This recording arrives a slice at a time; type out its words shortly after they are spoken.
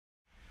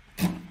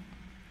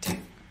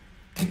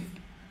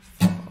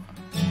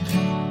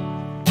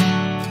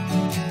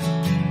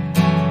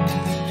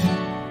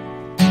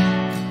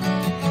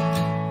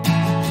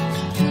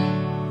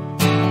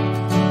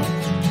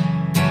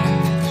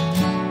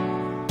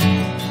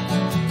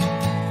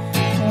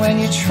when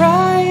you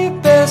try your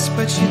best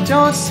but you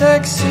don't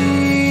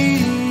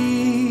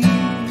succeed,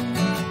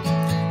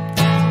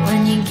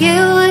 when you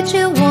get what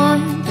you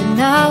want but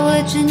not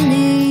what you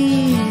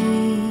need,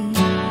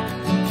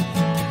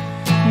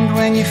 and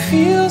when you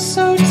feel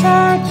so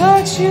tired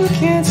but you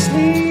can't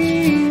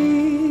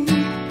sleep,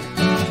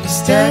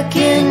 stuck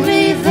in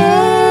reverse,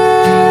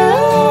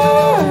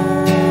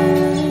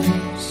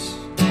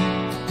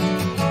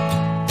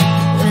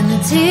 when the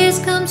tears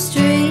come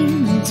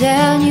streaming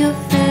down your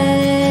face,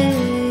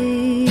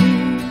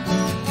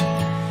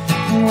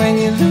 and when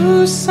you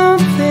lose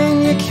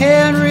something you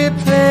can't replace,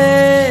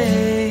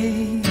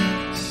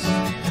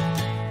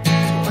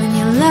 when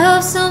you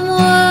love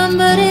someone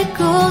but it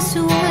goes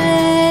to waste.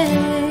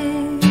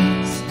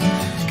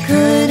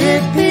 Could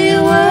it be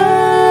worse?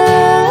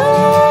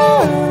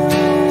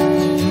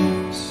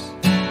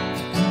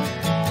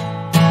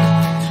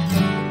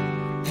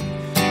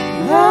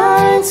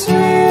 Lights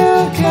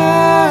will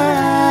guide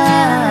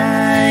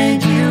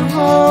you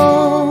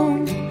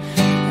home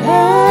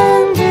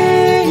and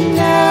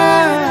ignite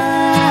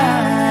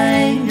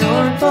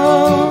your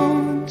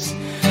bones,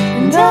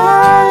 and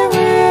I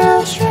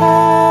will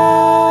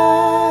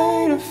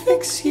try to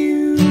fix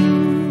you.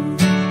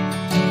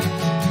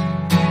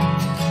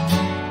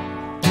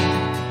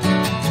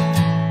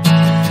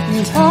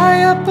 And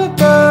high up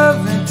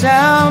above and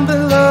down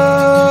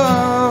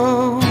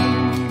below,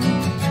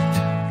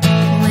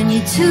 when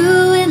you're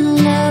too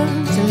in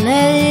love to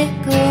let it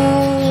go,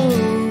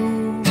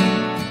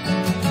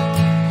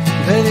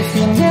 but if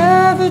you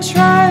never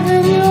try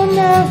then you'll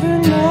never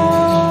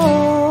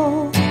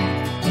know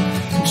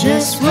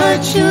just what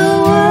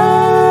you're worth.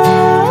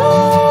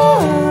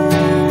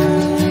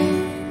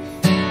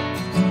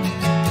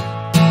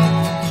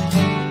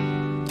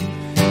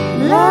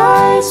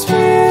 Lights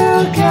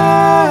will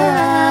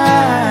guide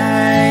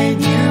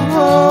you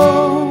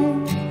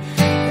home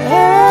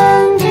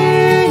and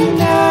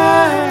ignite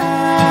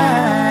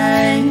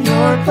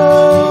your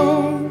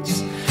bones,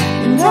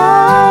 and I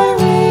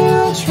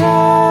will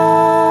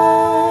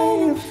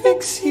try to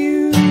fix you.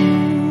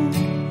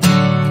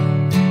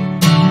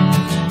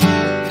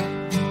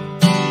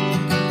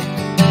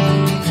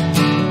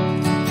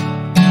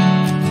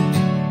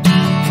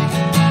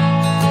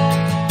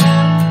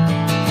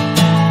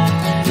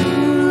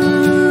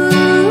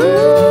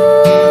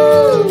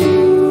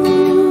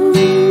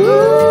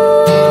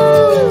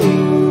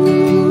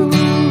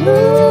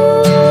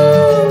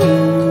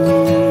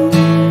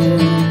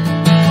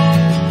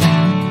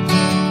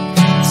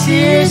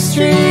 Tears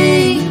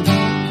stream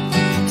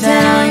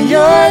down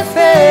your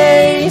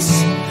face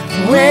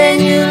when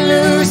you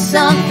lose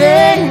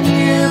something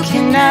you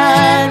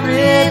cannot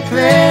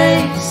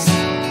replace.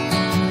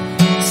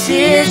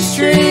 Tears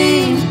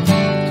stream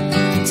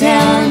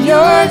down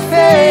your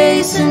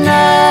face, and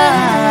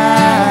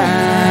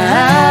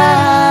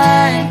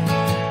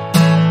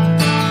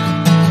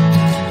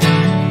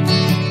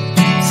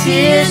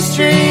tears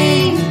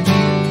stream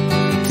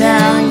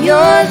down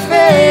your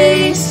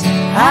face.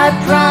 I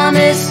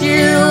promise you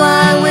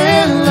I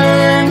will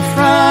learn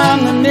from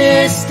the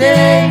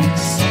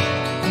mistakes.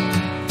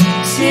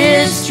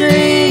 Tears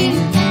stream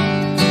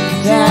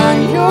down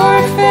your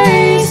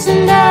face,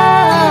 and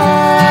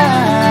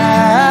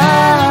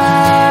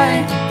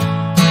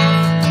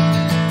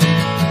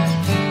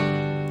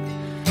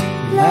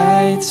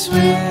lights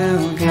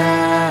will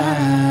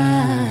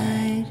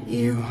guide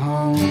you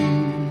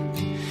home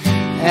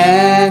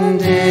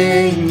and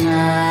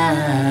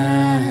ignite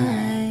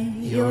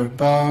your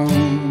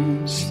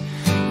bones,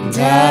 and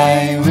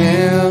I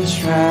will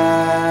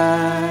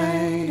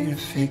try to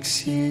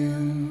fix you.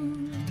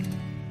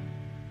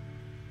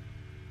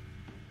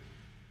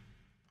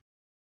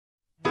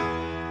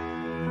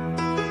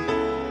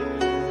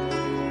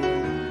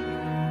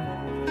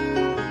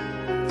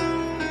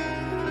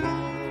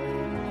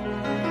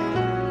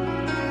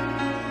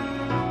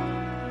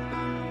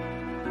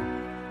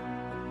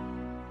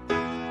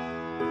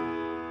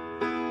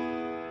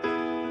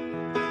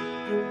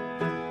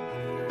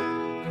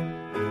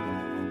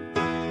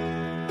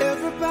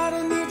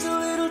 Everybody needs a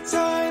little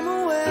time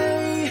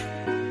away,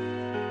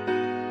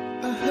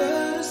 I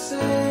heard her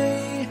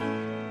say,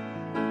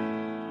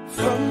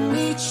 from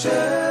each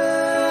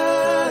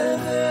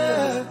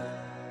other.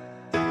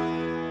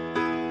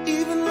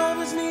 Even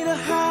lovers need a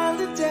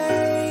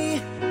holiday,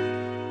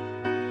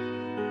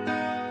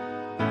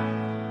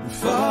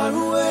 far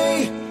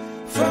away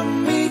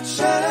from each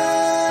other.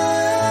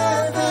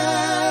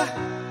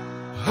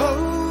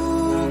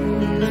 Oh,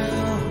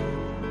 now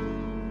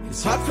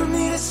it's hard for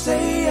me to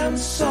say I'm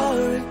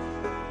sorry.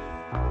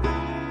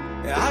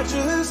 I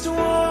just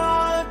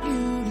want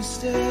you to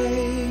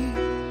stay.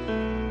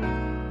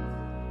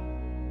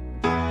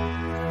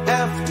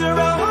 After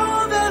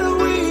all that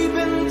we've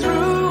been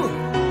through,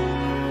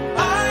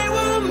 I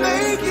will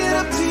make it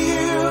up to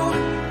you.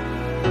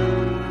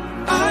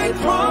 I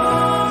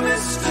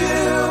promised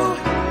you.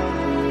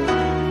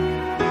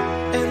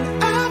 And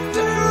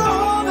after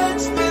all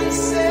that's been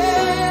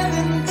said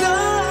and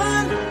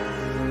done,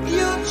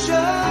 you're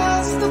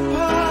just the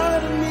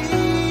part of me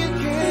you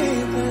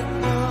can't let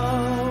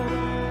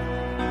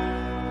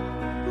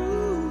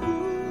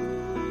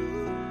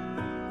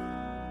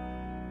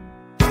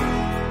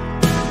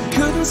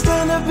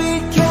be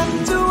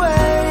kept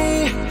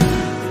away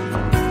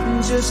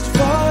just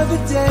for the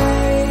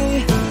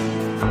day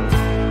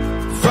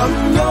from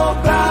your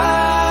body.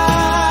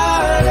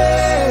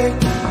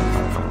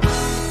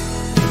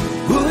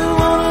 Wouldn't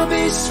wanna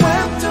be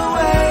swept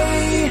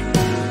away,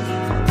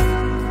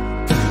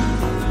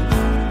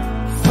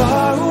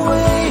 far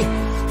away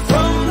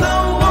from the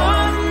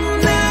one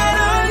that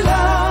I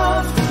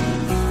love.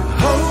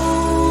 Oh,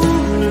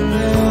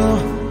 now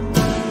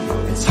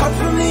it's hard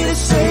for me to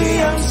say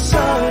I'm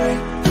sorry.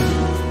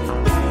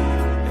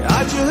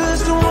 I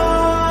just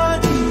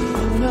want you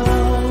to know.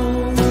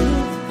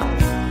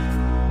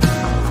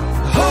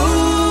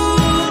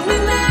 Hold me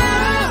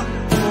now,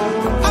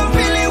 I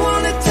really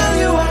want to tell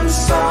you I'm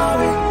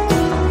sorry.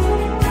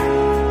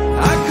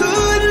 I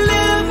could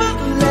never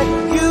let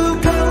you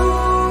go.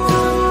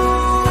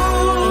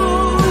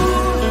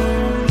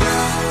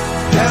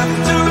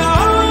 After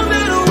all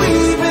that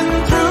we've been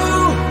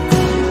through,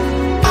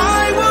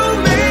 I will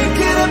make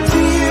it up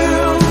to you.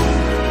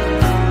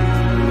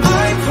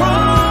 I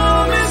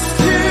promised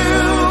you.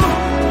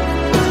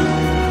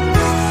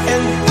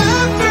 And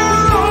after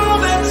all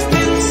that's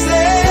been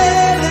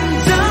said and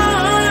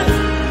done,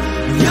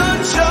 you're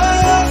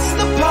just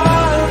the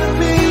part of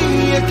me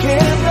I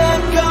can't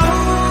let go.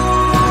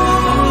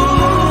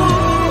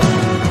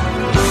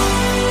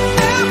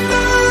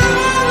 After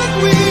all that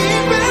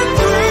we've been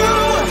through,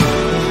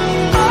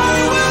 I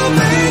will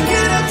make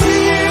it up to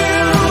you.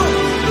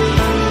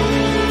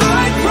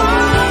 I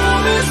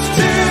promise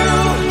to.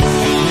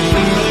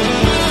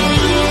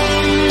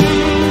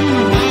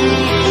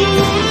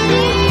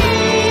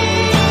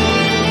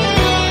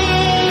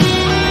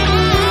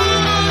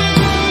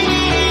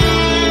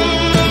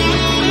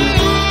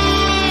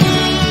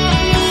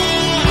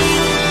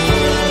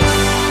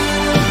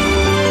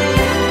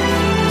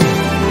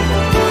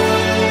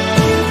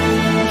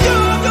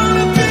 You're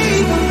gonna be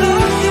the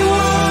lucky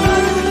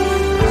one.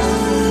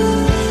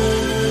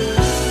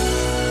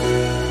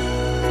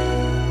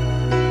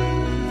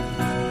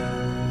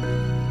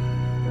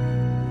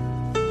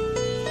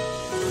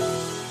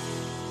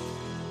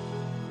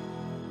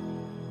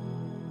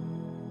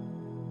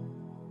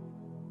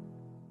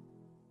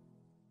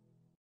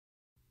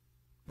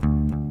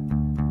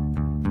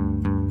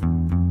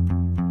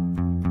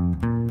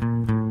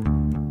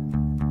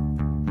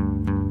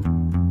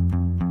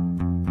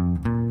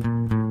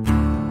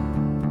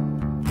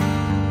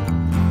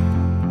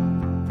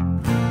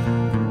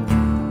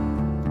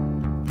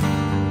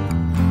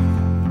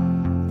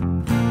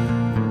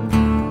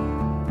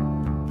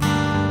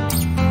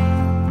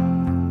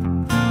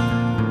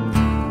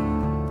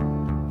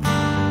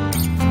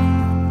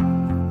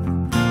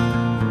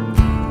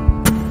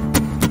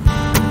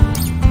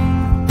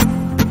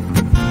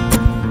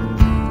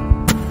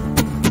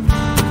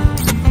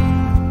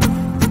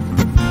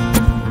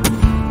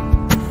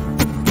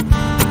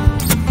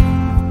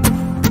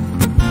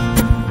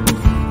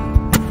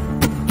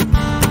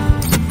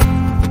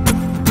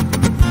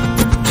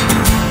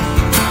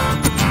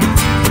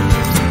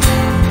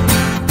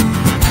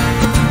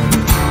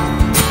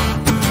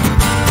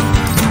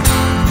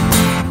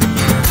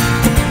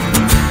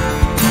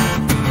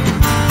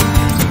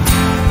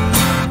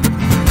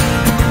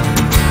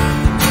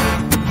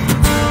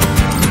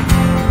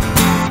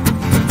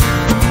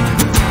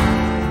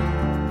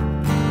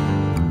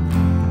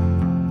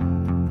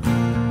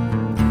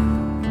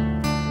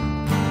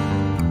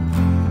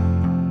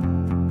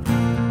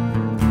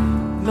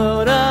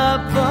 Load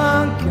up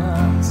on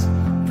guns,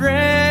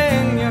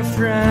 bring your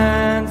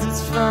friends.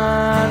 It's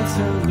fun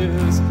to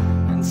lose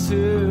and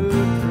to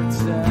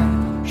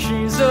pretend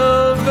she's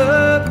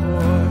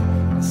overboard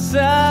and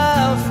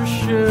self-assured.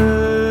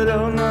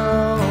 Oh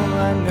no,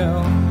 I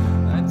know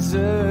a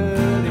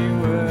dirty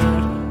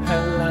word.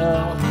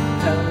 Hello,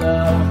 hello,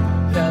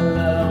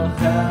 hello,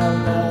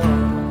 hello,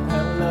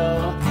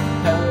 hello,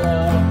 hello,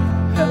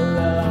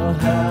 hello,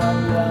 hello,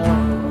 hello,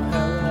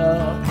 hello,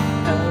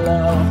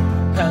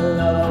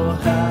 hello,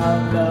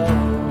 hello,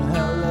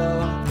 hello,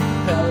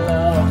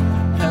 hello,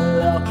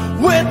 hello.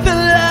 With the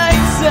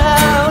lights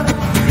out,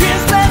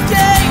 is that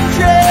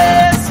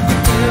dangerous?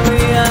 Here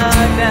we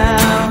are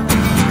now.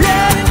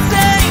 Red and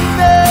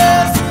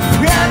sameness,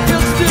 I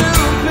feel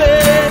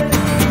stupid.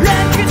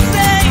 Red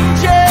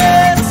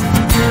contagious.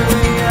 Here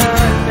we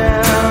are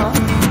now.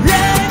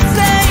 Red and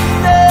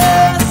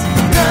sameness,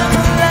 I'm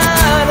a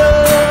lotto.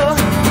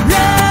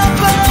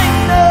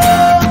 Albino,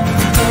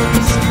 a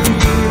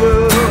mosquito.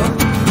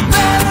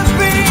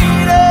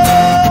 Ballerino,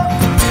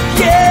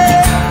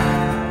 yeah.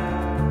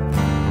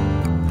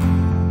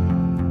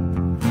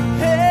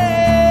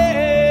 Hey,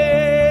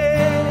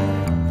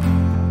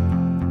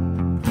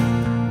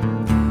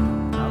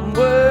 I'm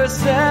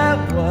worse at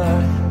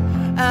what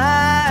I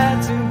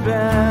do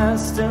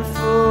best, and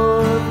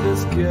for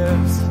this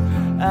gift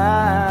I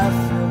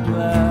feel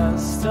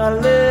blessed. Our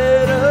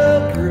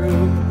little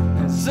group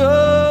has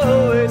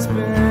always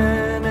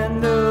been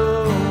and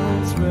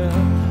always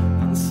will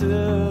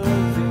until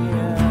the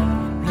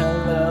end.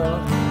 Hello,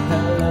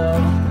 hello,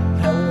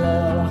 hello,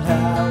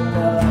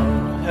 hello,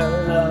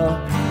 hello,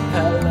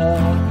 hello,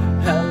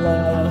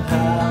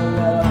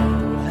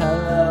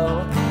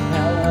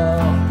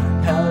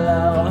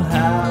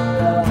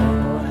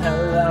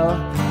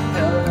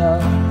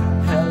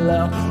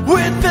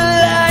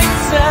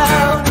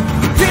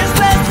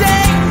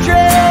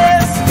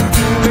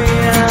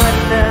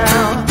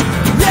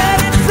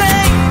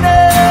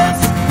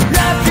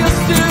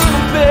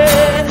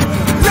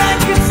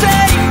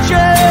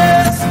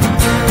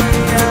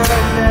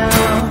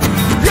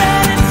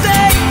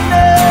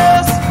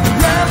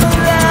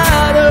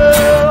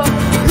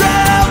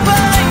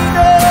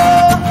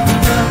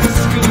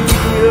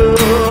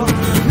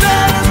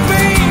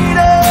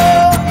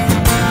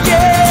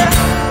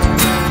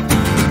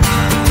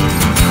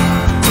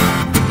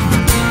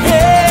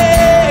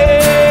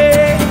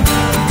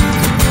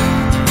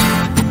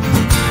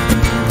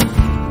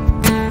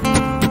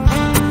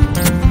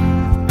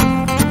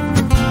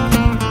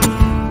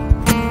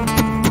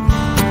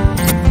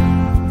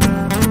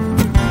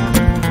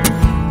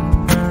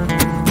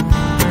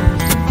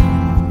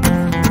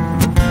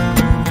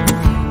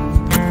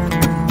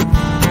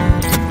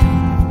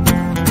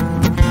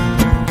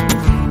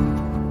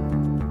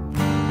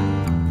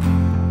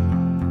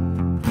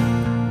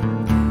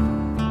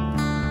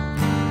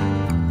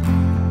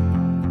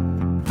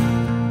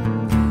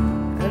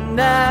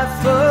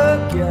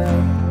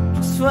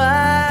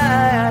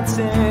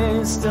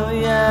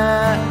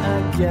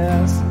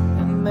 guess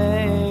it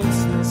makes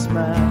me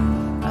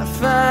smile. I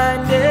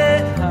find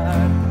it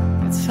hard,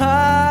 it's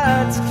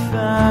hard to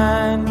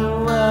find a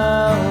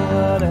well,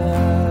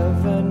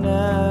 whatever,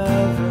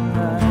 never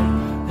mind.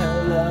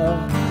 Hello,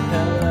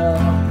 hello,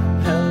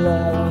 hello,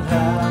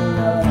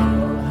 hello,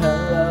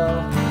 hello,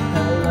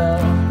 hello,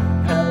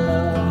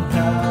 hello,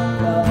 hello,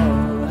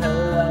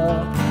 hello,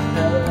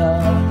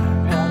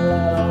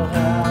 hello,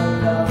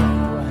 hello,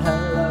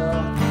 hello,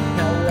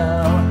 hello,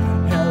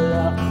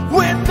 hello.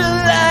 With the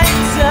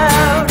lights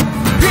out,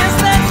 it's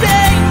not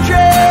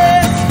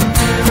dangerous.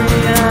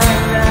 Carry on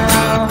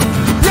now,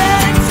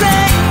 let it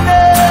take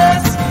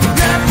us.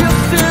 I feel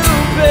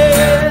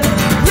stupid,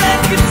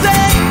 let it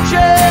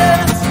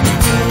dangerous.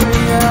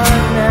 Carry on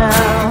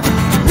now,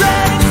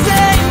 let it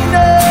take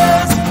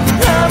us.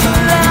 I'm a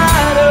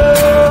lotto,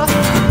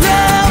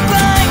 now I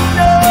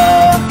know.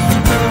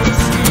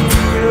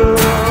 Mosquito,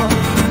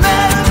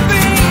 let it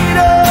beat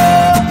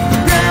up.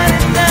 Ride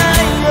it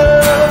night,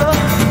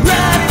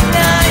 ride it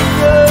night,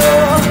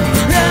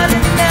 ride it night, ride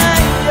it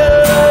night,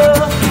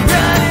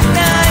 ride it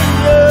night,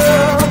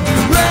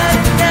 ride it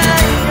night,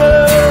 ride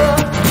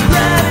it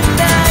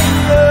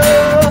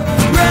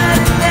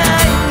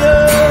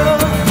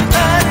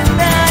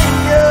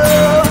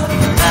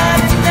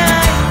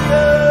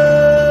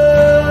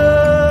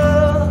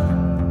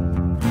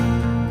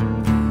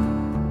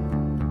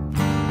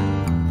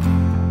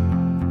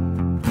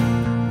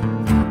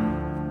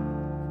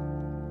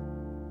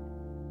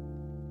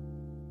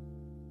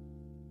ride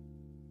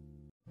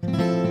it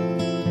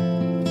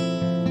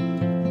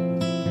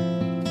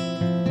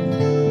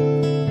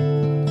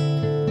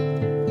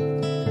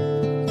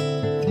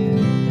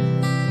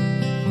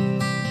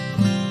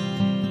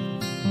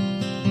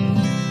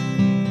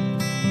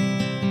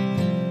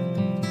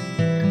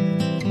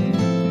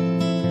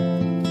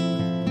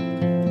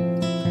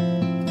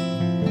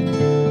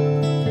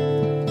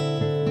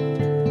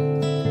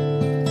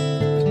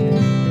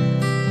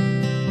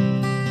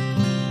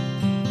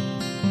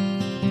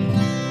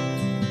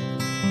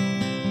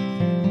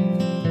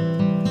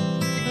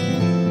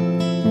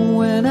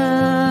When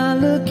I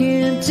look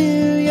into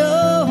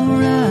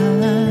your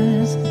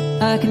eyes,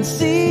 I can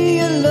see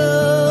your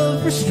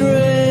love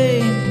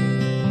restrained.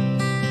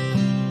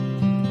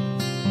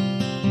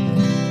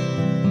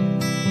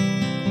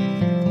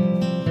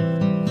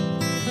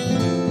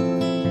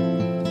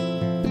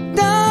 But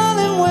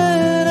darling,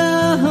 when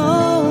I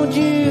hold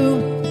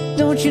you,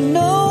 don't you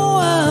know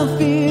I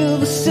feel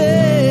the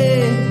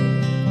same?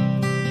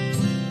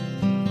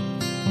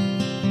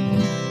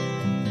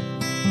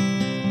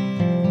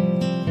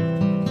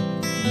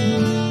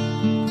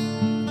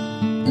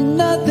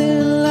 Nothing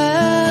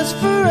lasts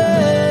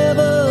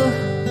forever,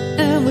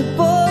 and we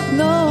both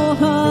know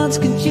hearts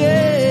can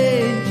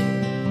change.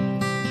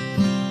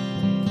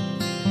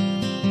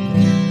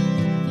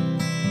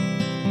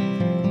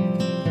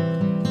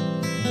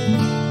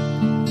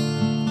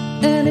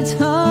 And it's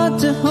hard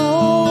to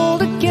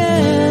hold a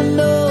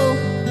candle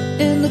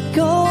in the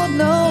cold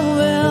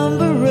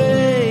November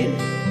rain.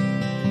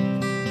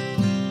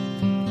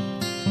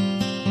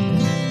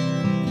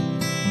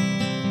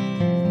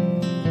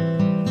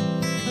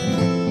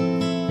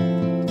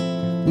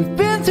 We've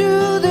been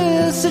through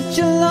this such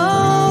a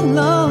long,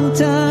 long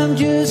time,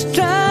 just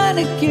trying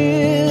to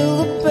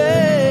kill the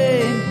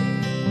pain.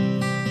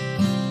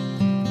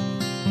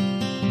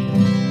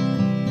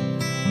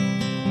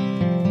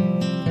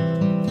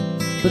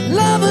 But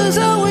lovers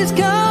always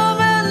come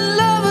and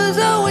lovers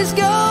always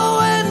go,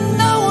 and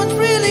no one's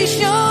really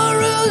sure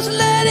who's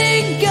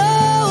letting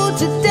go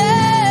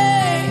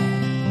today.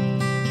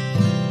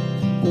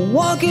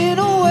 Walking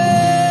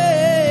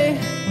away.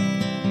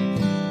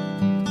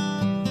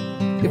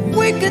 If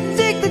we could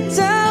take the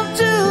time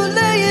to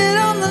lay it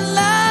on the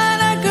line,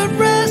 I could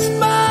rest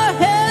my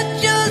head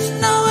just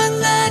knowing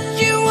that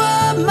you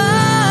are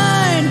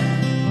mine.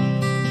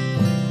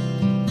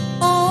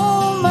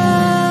 Oh,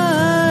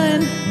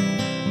 mine.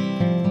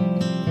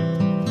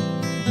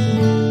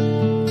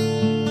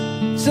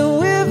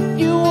 So if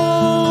you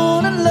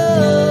wanna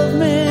love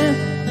me,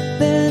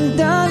 then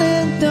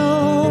darling,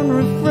 don't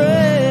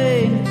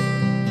refrain.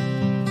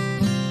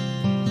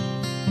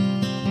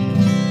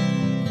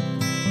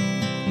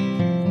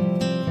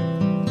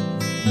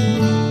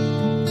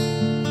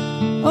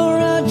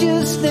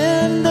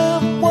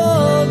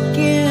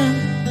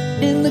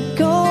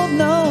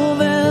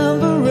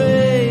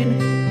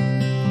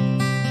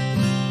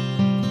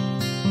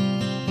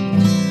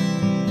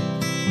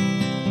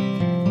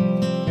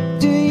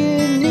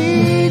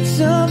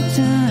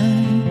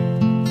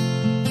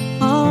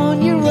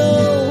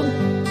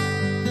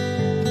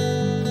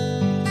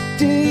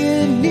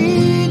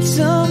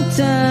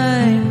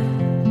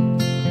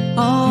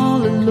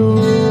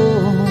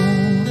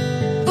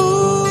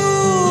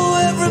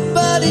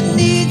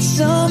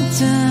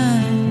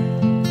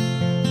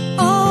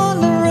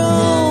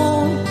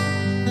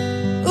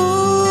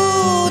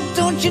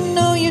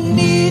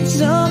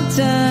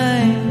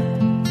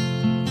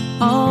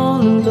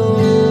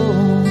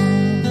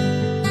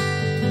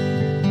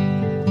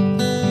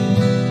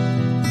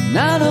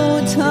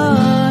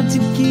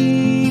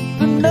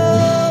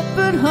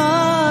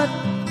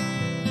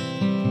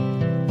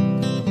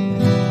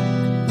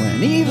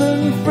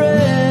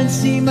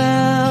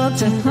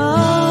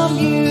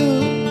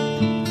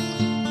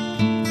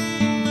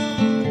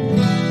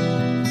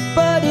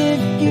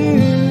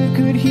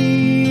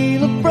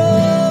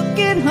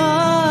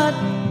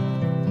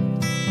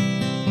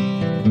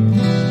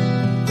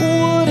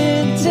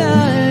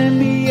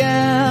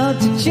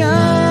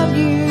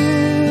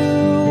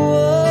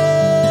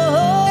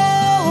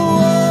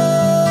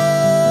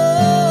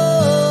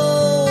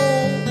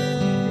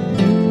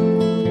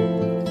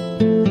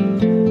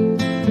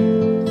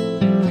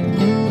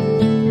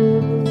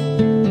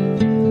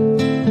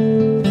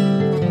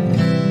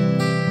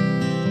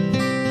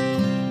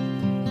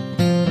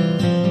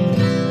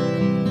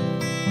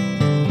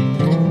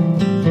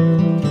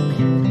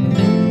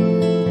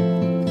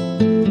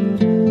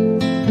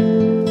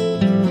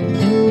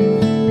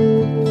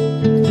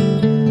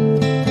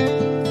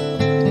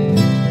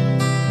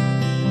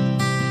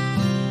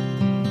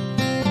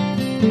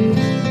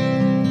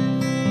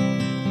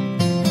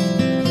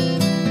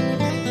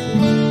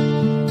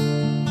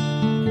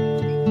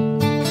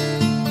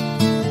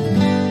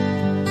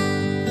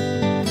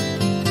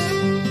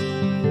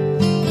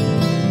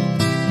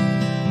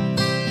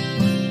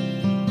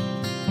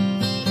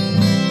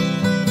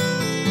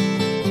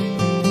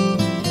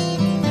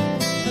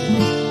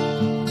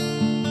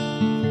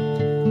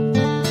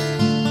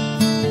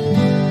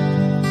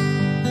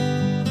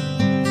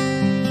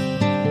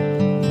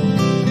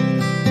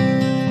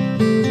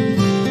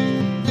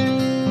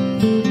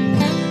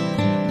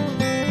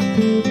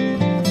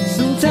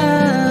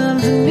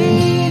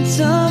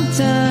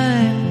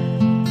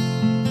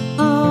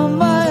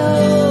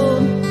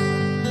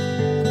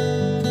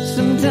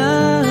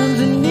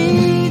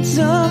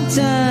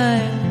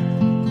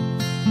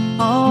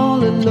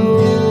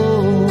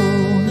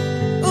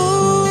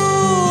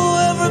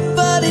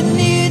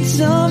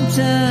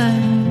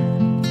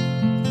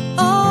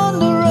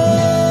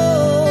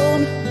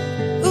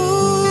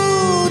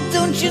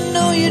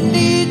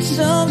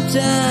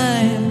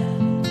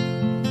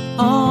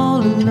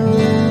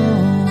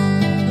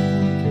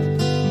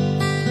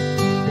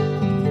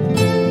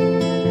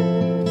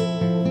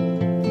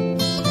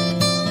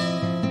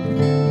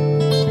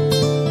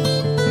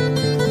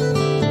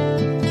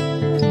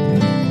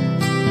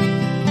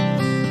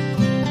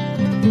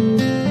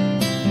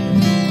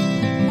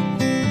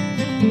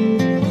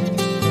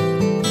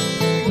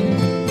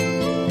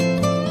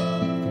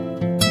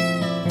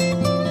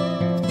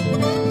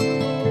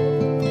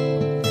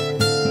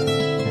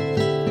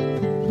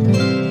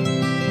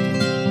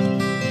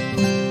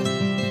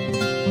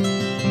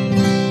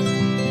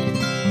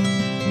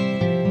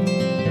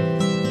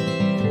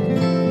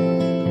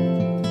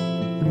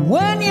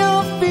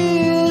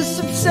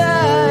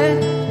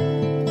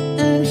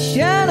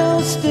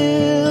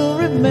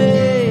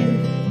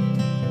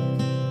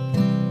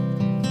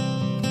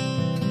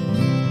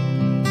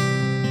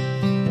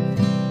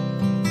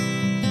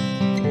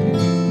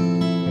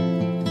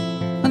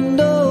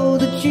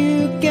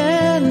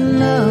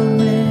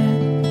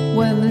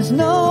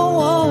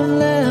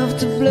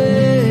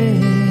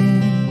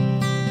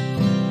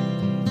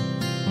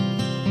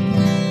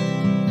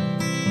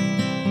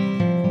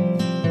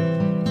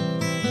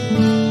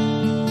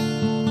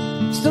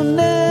 So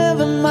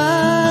never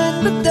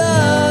mind the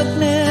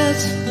darkness,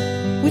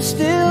 we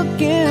still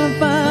can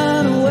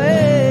find a way.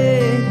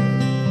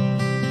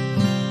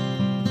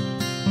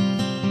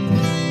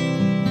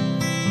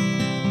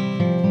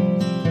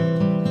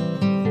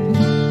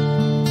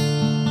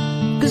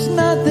 'Cause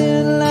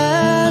nothing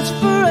lasts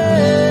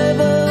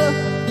forever,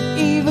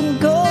 even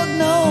cold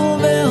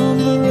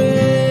November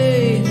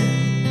rain.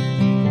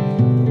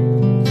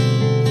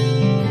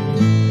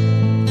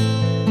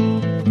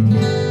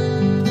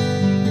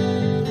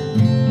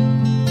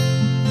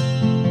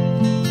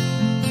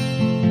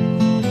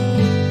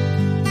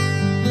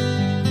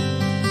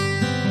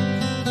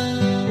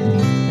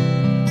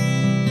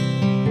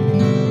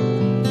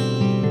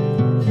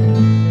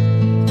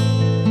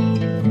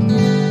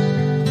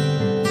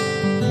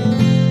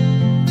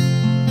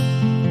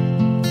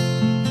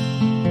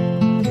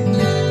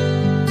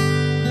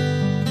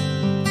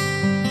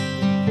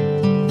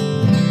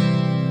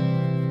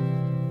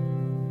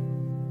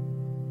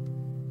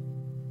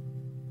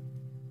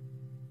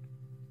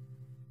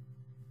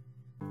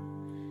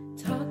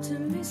 Talk to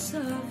me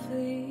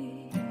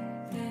softly,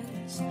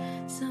 there's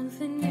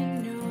something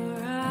in your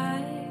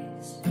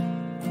eyes.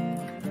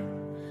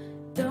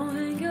 Don't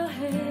hang your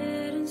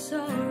head in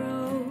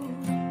sorrow,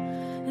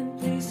 and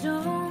please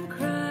don't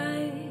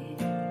cry.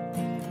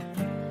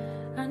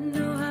 I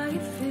know how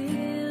you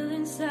feel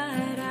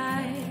inside,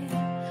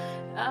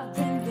 I've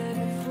been there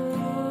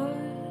before.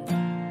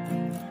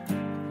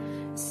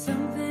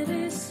 Something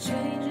is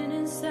changing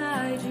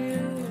inside you,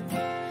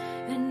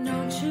 and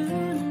don't you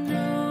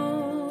know?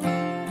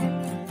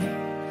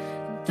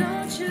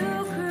 Don't you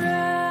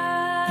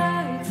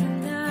cry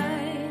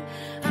tonight,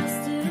 I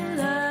still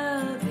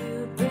love you,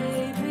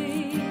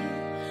 baby.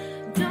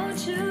 Don't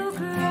you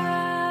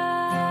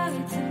cry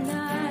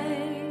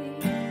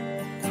tonight.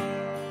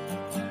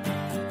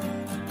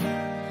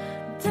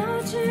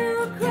 Don't you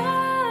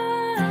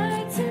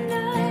cry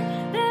tonight,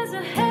 there's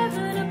a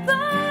heaven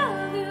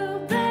above you,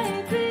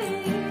 baby.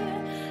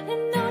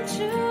 And don't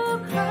you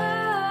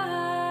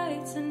cry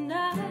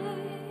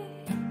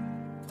tonight.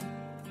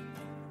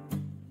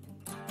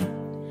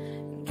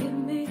 Give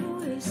me a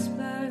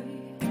whisper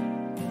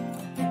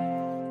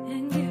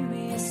and give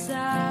me a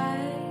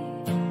sigh.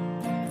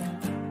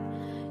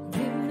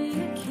 Give me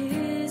a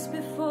kiss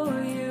before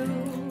you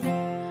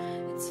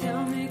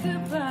tell me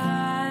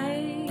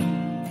goodbye.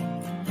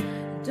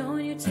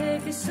 Don't you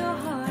take it so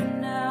hard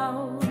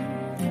now,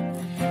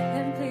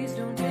 and please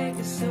don't take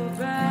it so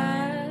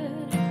bad.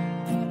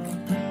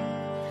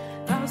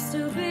 I'll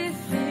still be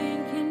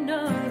thinking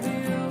of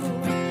you,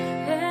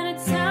 and at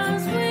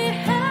times we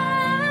have,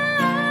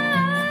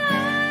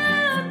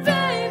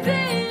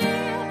 baby.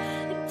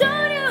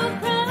 Don't you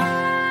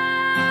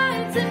cry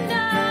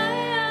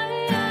tonight.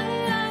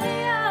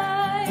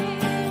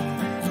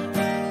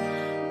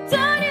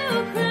 Don't you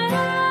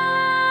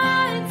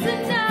cry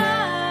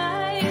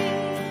tonight.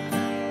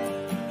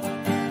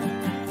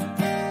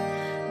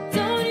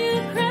 Don't you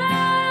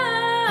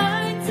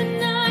cry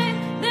tonight,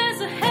 there's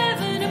a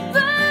heaven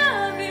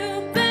above you,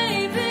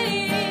 baby.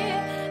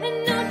 And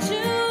don't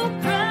you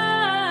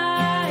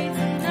cry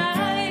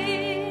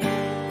tonight.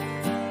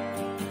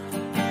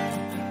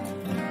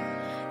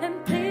 And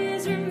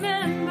please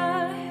remember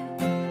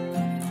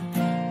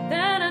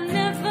that I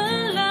never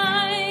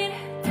lied.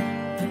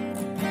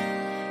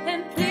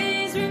 And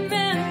please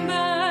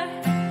remember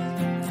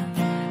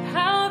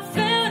how I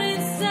felt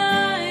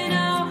inside.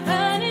 Now,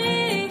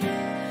 honey,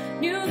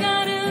 you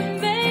gotta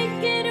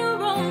make it your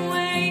own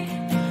way,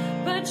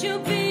 but you'll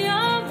be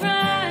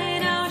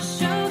alright. Now,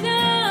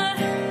 sugar,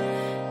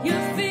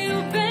 you'll feel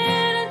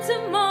better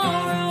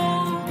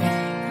tomorrow.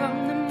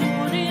 Come the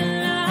morning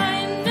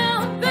light now,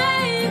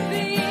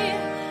 baby.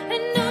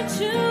 And don't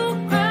you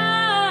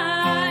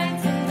cry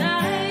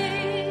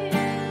tonight.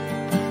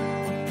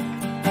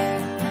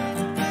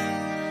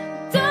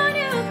 Don't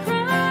you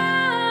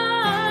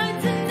cry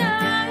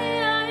tonight.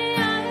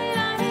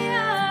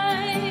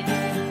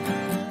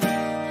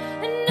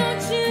 And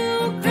don't you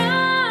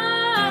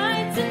cry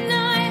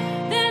tonight.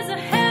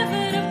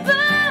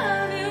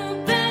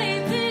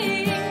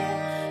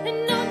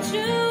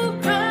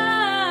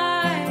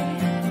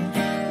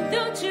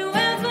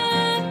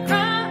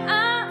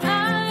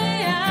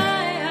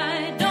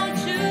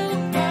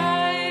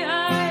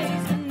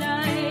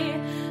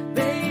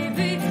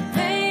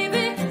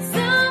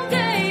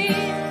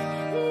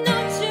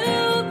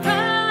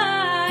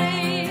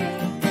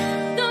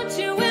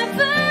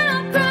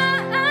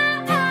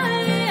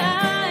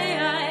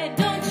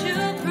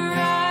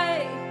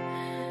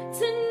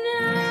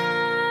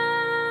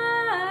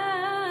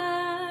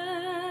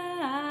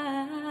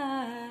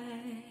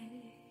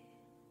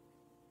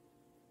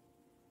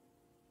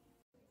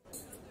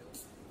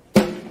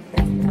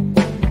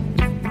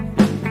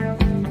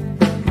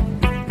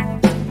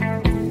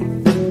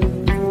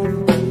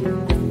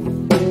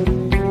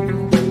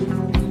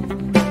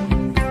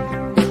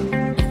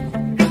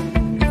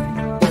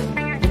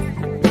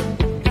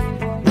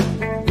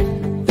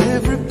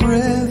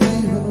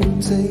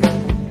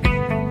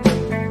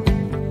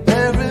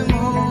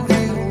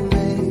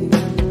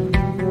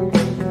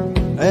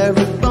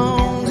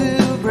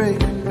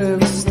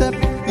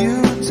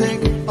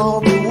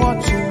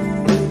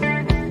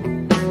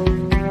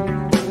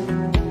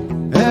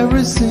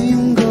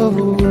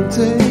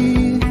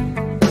 say,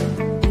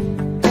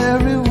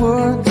 every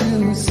word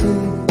you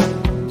say,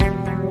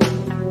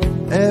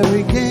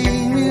 every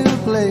game you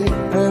play,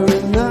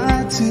 every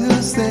night you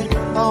stay,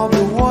 I'll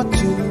be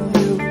watching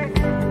you.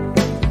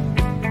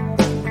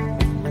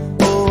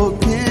 Oh,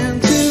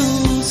 can't you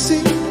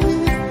see,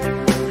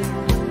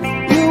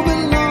 you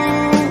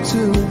belong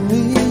to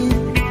me.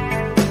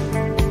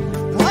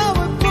 I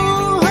would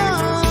pull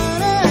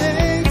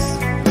heartaches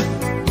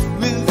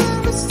with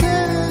every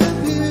step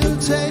you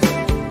take,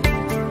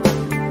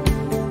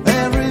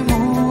 every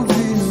move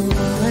you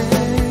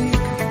make,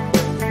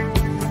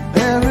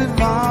 every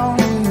vow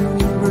you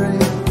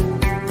break,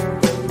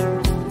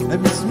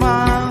 every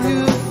smile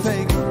you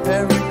fake,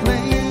 every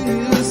claim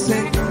you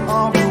say,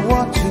 I'll be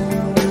watching you.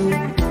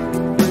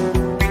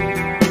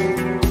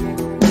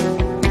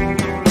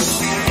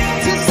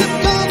 Since the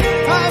dawn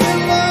I've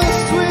been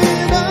lost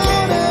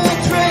without a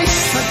trace,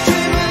 I'm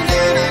dreaming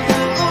and I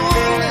can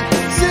only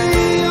see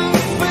your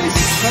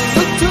face. I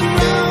looked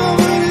around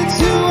but it's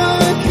you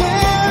I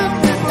can't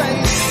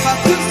replace. I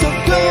feel so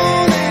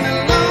cold and I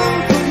long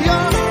for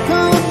your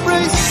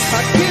embrace.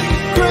 I keep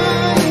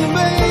crying,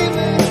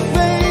 baby,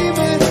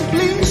 baby,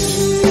 please.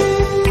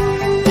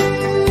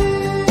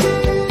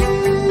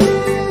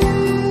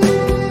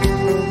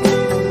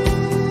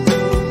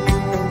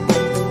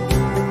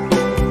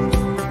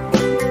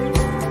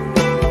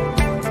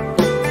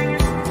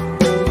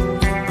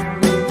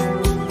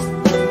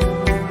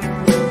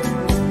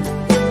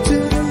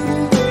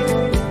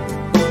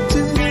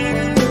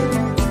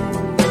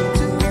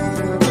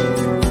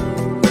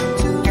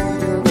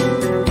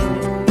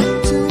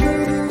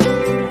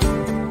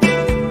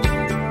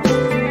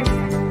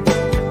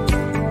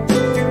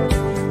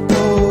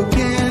 Oh,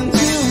 can't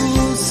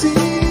you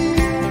see,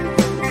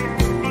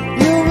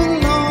 you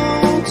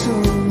belong to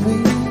me.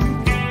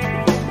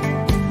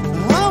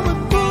 I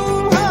would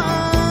pull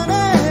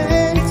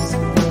heartaches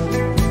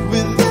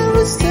with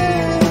every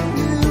step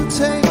you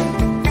take,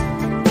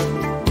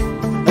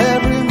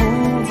 every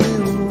move you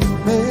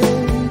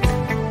make,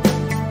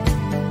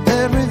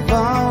 every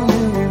vow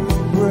you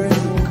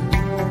break,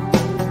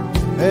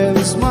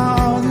 every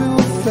smile you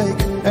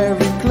fake,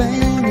 every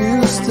claim you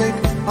stake,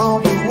 I'll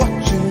be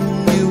watching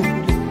you.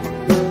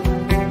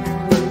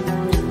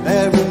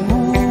 Every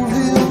move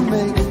you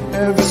make,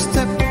 every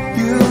step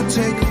you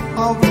take,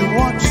 I'll be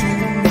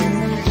watching you.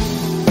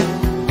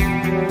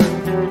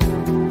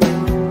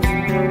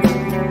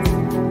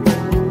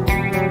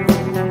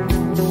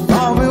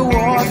 I'll be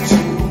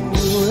watching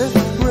you.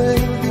 Every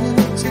breath you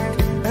take,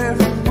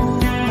 every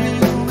move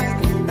you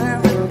make,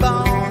 every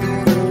bound you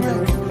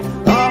break,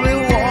 I'll be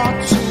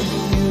watching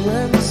you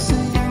every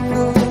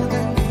single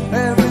day,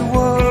 every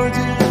word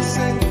you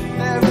say,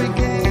 every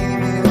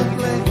game you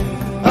play,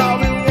 I'll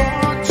be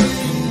watching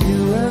you.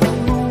 Every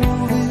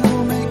move you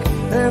make,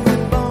 every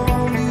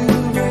bound you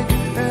break,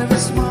 every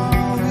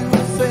smile you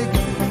fake,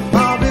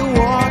 I'll be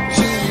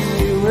watching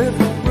you.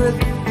 Every breath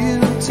you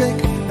take,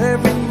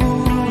 every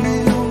move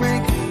you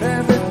make,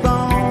 every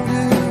bound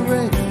you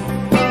break,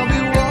 I'll be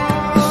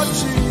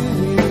watching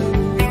you.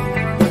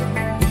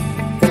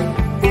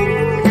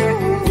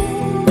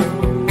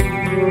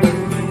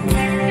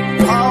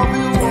 I'll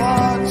be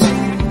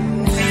watching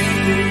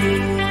you.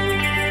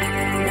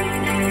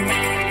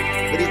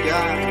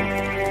 Obrigado.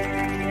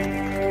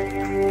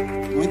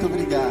 Muito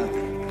obrigado.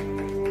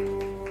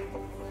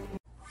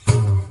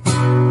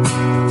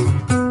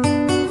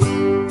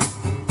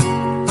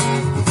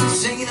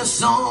 Singing a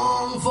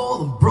song for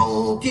the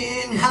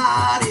broken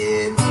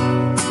hearted,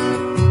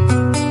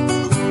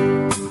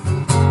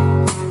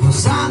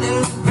 signing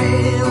a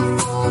prayer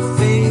for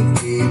faith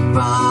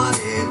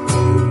departed.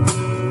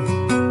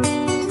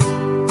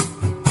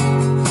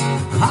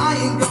 I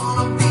ain't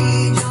gonna be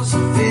just a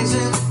face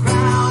in the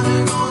crowd.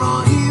 You're gonna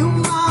hear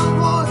my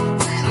voice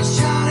when I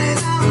shout it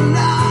out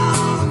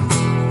loud.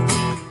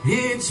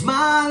 It's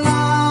my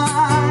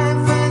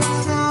life and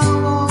it's now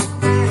or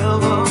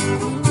never.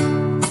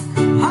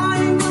 I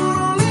ain't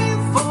gonna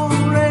live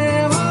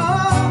forever.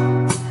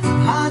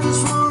 I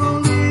just wanna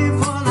live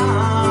while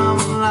I'm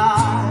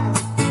alive.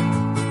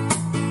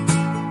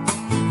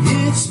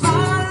 It's my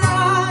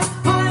life,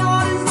 my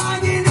heart is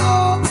like an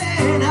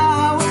open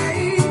highway.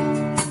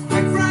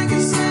 Like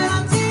Frankie said, I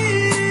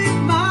did it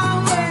my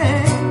way.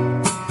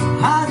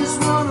 I just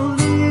wanna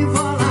live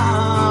while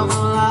I'm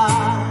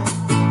alive.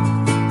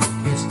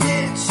 'Cause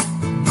it's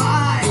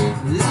my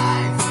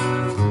life.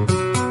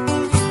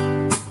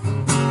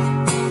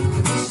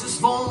 This is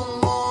for the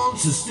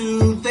ones who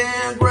stood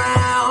their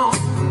ground.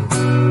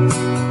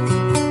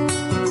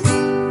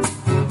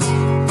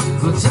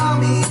 For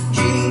Tommy and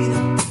Gina,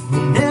 who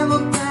never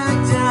back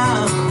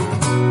down.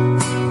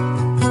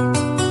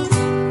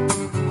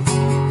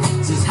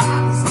 It's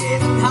hot, it's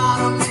getting hard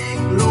to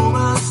make no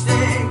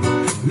mistake.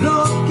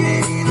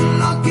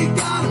 Lucky,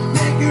 gotta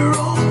make your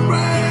own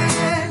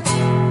break.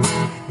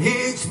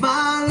 It's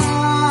my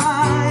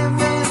life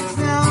and it's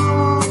now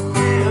or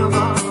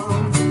never.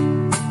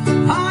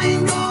 I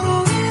ain't gonna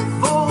live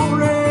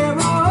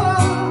forever.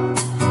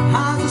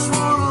 I just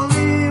wanna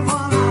live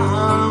while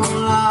I'm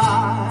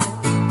alive.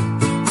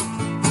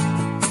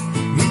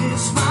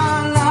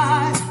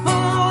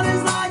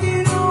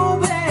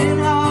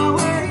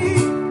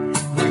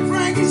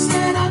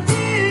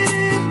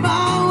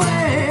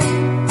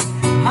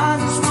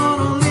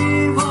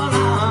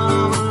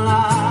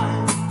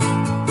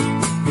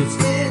 'cause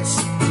it's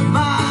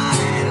my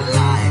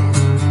life.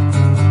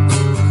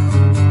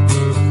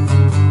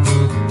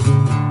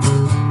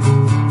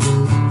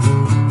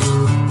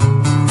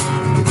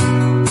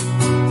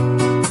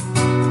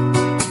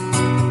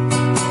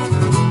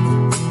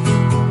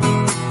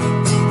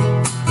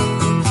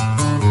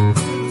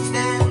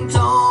 Stand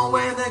tall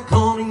where they're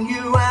calling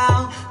you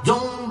out.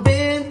 Don't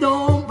bend,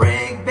 don't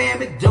break,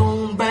 baby,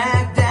 don't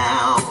back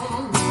down.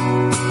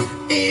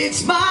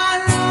 It's my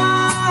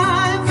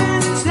life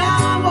and it's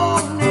now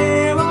or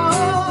never.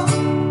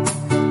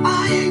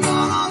 I ain't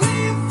gonna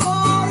live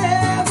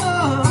forever.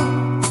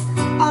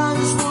 I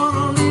just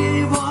wanna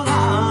live while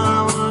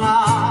I'm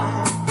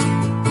alive.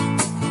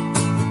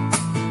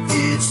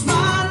 It's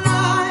my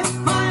life,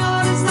 my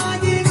heart is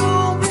like an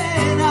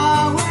open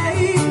highway.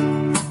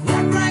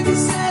 Like Frankie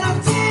said, I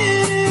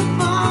did it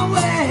my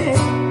way.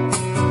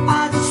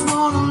 I just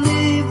wanna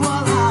live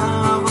while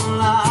I'm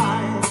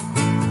alive.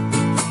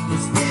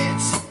 'Cause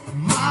it's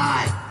my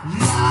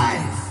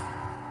life.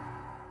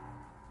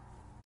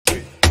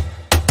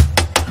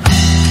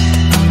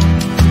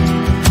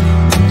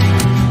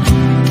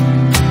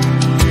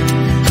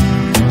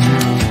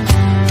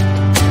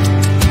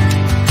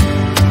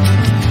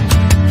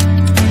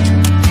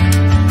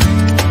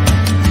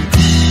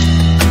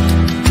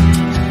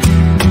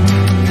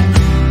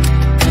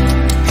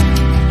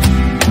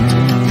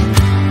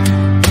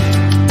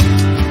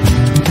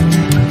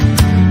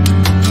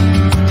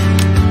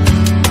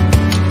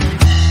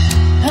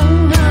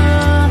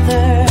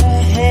 Another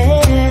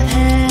hit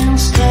and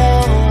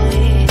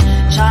slowly,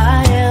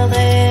 child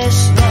is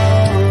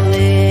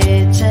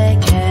slowly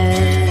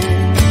taken.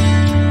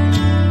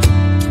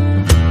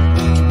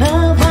 The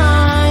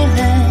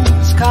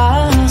violence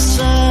caused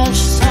such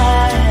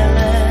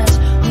silence.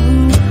 Who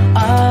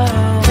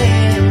are we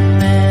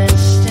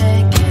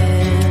mistaken?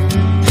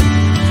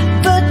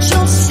 But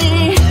you'll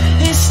see,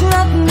 it's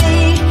not me,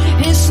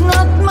 it's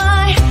not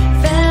my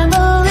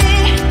family.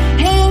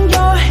 In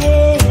your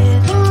head,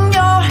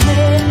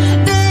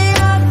 they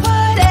are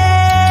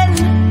fighting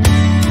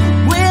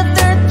with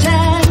their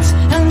tanks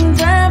and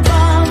their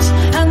bombs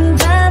and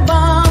their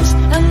bombs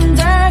and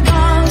their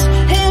guns.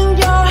 In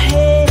your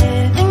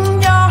head,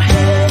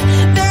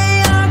 they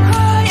are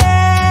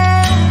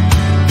crying.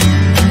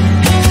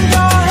 In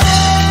your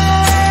head,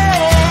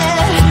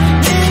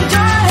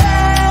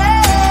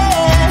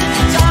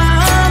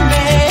 zombie,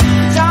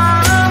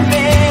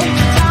 zombie,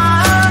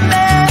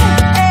 zombie.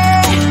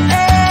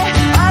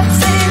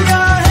 What's in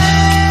your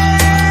head?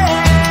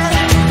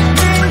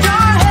 In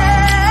your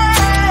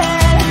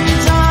head,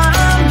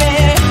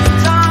 zombie,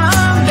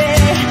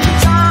 zombie,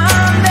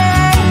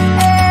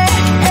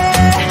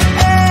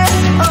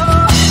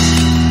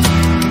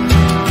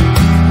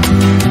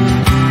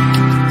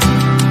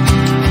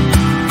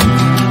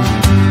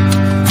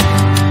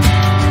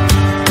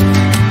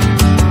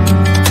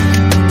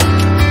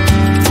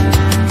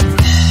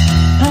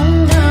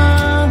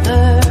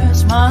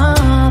 Another's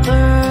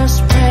mother's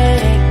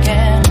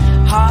breaking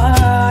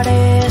heart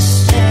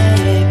is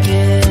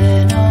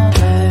taken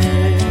over.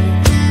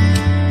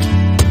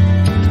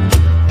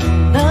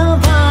 The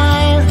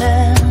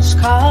violence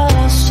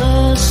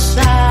causes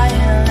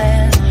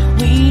silence.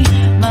 We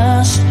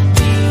must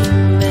be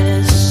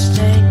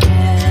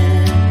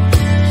mistaken.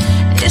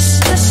 It's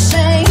the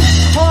same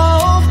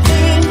old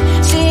thing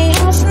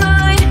since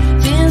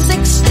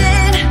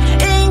 1916.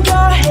 In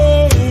your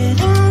head,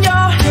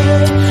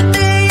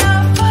 they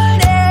are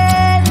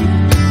fighting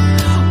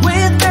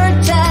with their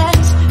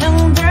tanks and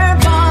their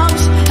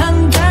bombs and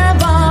their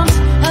bombs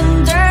and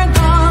their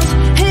guns.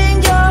 In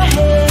your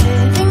head,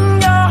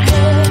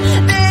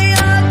 they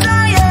are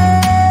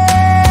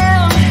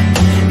dying.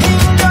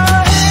 In your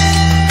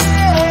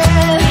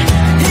head,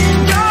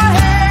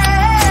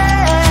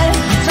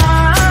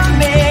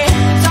 zombie,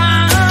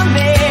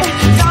 zombie,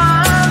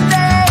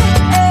 zombie.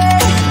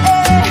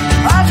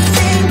 What's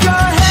in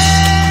your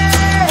head?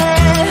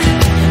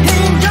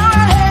 In your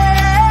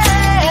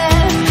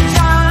head,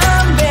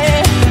 zombie,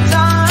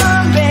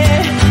 zombie,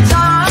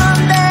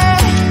 zombie.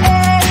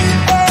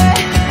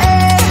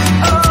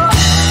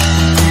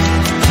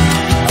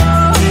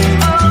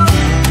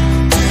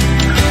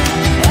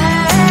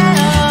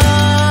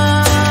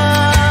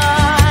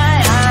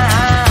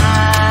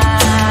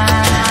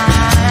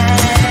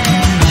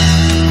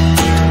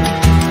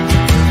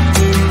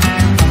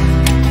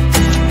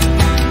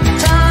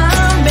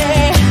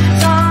 Zombie,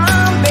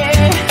 zombie,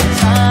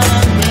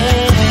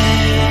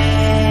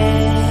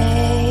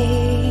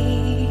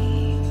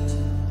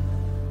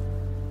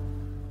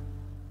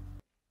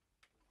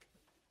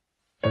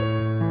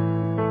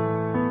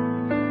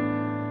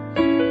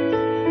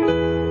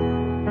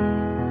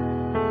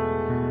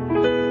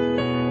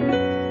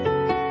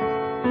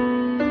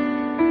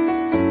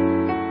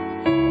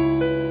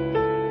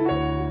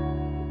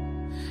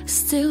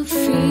 Still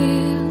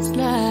feels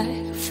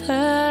like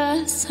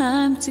first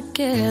time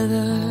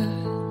together.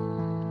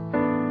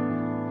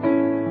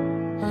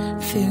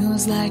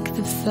 Feels like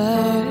the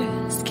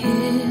first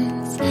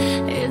kiss.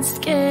 It's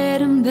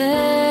getting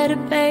better,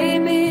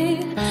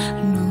 baby.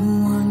 No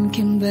one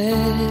can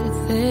better.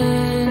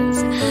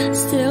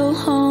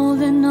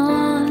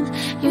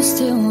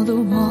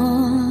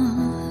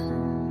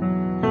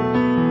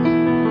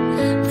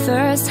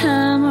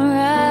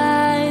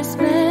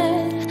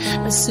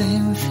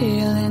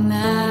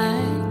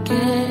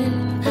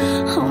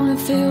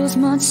 feels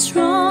much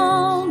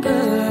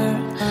stronger.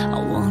 I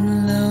wanna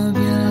love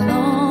you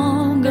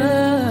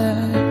longer.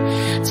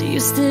 Do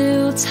you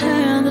still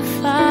turn the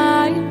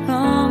fire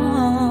on?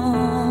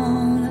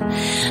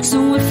 So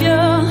if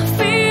you're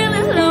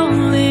feeling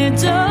lonely,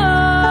 don't.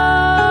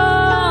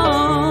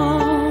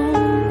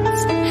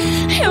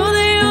 You're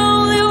the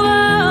only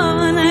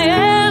one I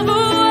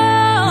ever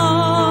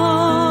want.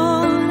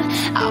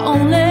 I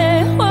only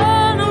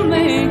wanna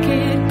make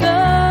it go.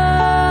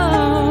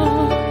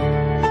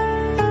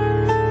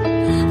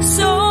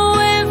 So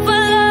if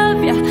I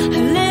love you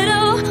a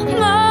little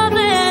more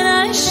than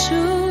I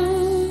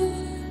should,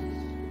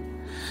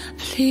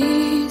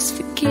 please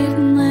forgive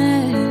me.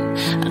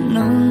 I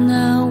know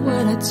now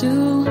what I do.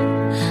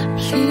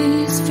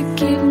 Please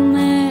forgive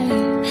me.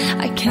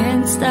 I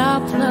can't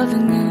stop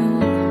loving you.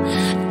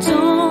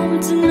 Don't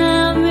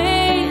deny me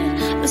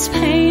this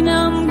pain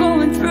I'm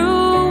going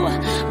through.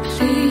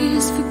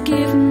 Please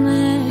forgive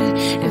me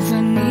if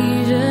I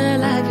need you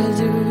like I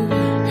do.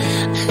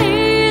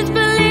 Please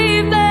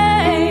believe me,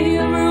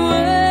 every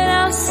word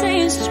I say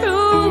is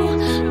true.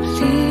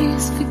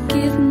 Please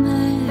forgive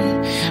me.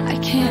 I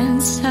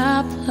can't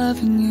stop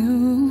loving you.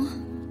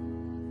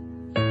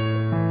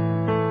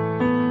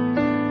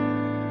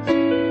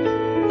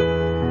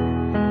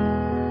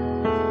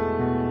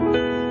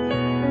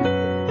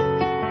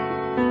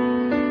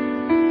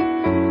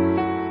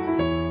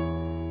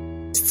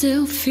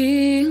 Still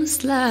feels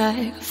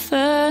like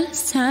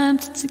first time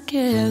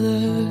together.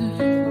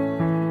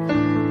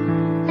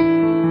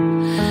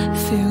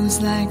 Feels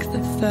like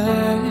the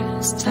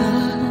first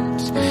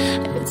touch.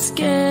 It's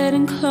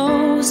getting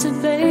closer,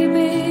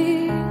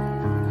 baby.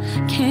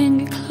 Can't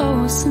get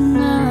close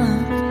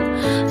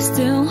enough.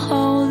 Still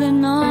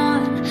holding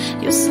on.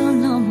 You're so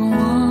number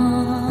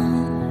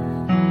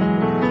one.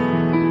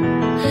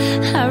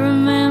 I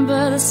remember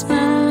the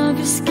smell of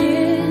your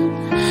skin.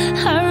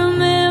 I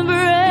remember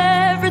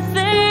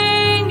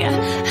everything.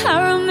 I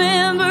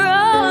remember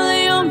all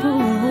your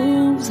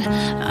moves.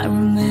 I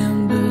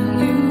remember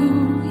you,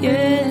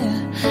 yeah.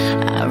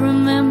 I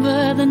remember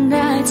the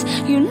nights,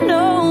 you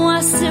know I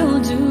still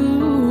do.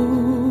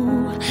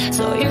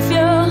 So if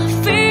you're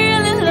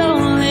feeling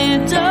lonely,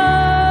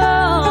 don't.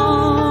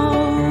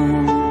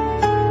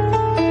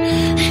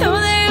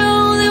 You're the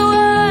only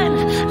one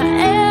I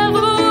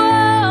ever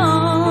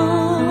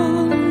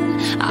want.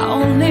 I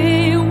only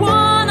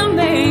wanna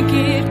make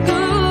it good.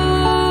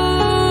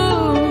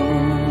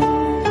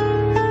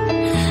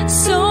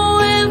 So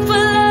if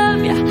I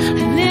love you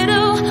a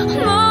little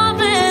more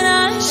than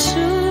I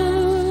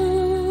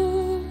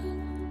should,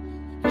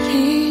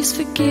 please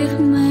forgive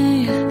me.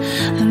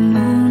 I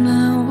know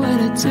now what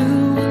I do.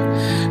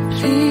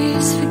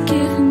 Please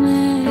forgive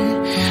me.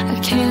 I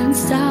can't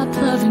stop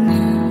loving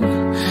you.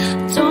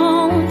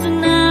 Don't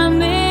deny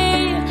me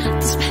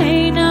this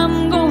pain I'm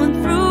going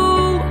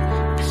through.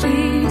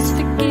 Please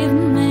forgive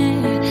me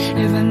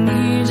if I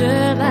need you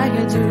like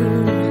I do.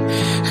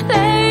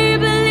 Baby,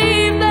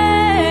 believe me,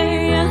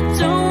 I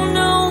don't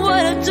know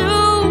what I do.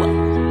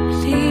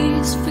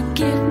 Please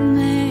forgive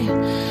me.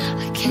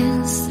 I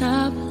can't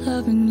stop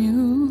loving you.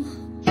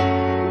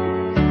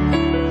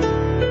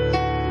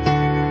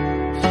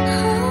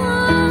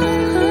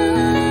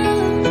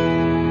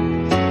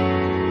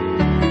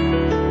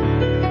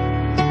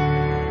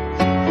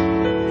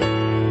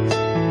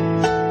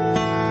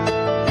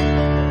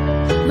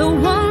 The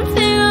one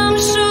thing I'm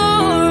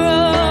sure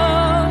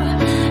of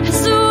is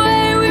the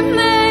way we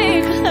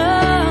make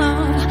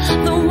love.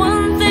 The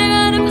one thing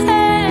I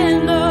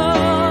depend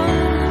on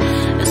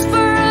is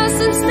for us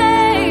to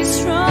stay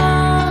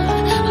strong.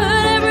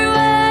 But every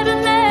word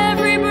and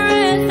every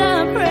breath I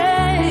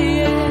pray,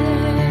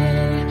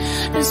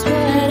 that's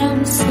what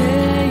I'm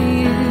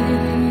saying.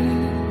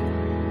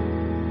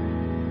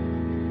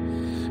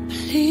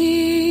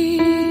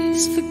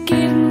 Please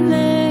forgive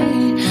me.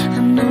 I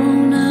know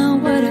now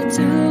what I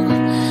do.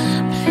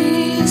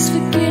 Please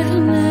forgive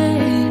me.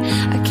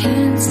 I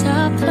can't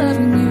stop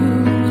loving you.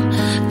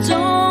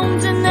 Don't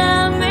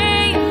deny me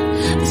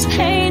this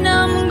pain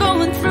I'm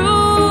going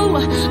through.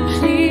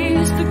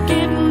 Please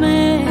forgive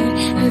me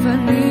if I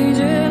need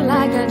you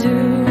like I do.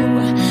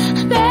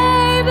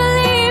 Baby,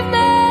 believe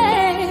me,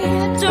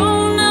 I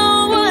don't know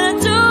what I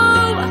do.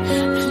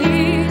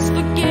 Please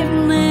forgive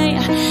me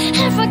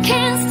if I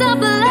can't stop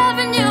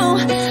loving you.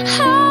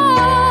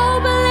 Oh,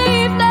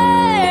 believe me,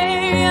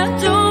 I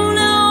don't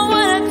know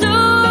what I do.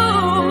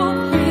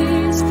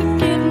 Please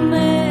forgive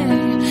me,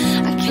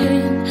 I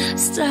can't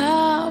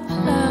stop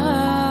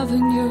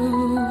loving you.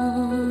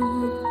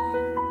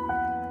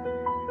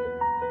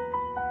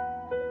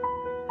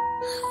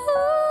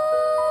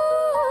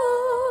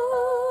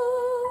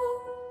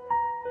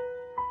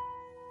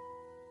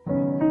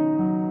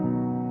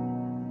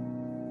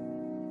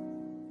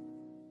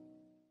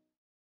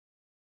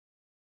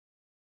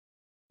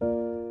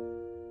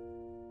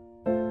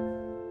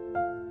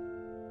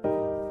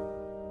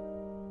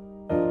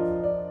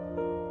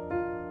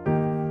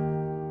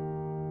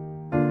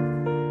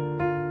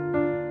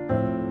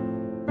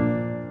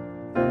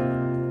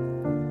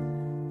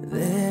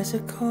 There's a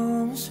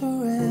calm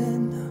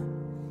surrender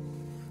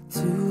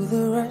to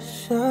the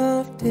rush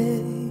of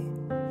day,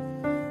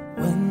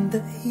 when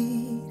the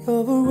heat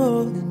of a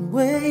rolling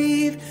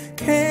wave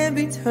can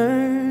be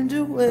turned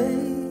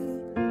away.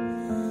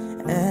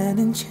 An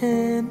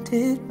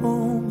enchanted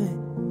moment,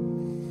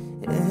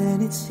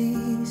 and it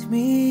sees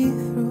me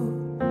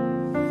through.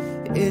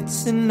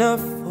 It's enough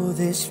for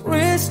this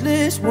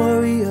restless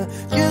warrior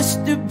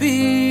just to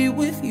be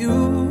with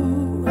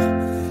you.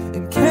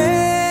 And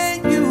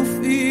can you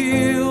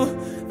feel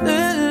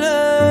the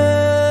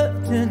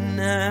love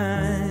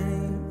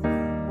tonight?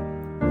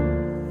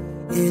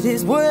 It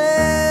is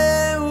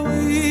where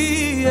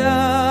we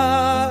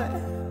are.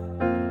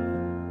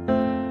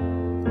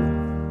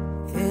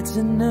 It's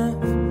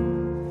enough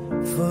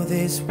for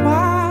this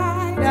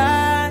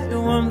wide-eyed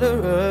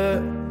wanderer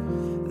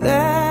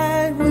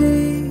that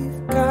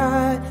we've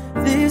got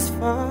this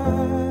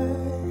far.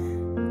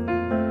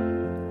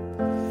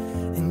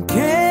 And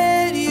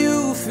can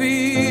you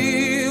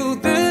feel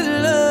the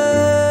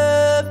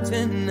love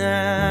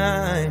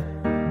tonight?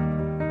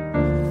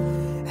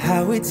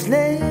 How it's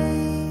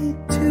laid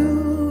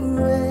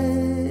to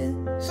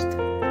rest.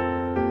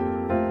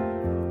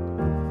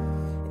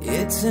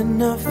 It's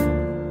enough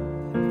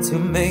to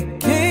make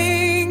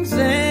kings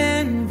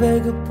and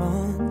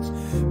vagabonds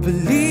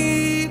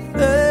believe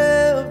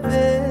the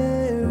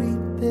very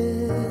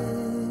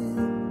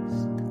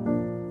best.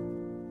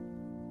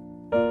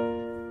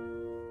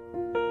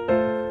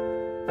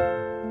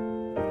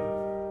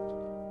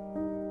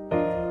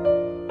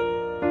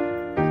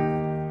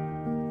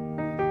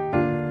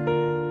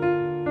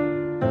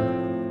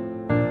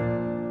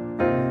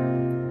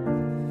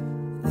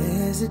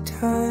 There's a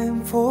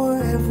time for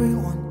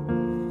everyone,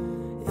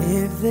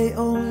 if they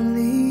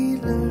only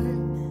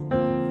learn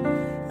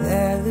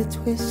that the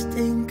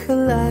twisting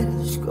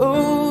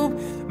kaleidoscope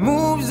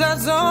moves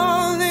us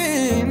all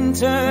in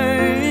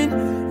turn.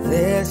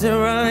 There's a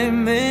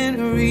rhyme and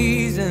a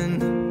reason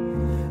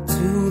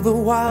to the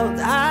wild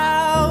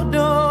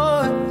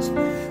outdoors,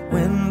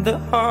 when the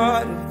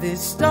heart of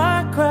this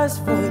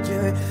star-crossed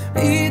voyager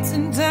beats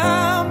in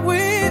time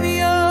with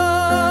yours.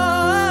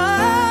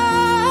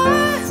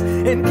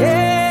 And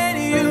can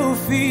you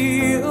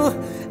feel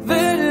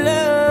the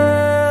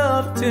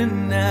love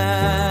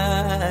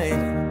tonight?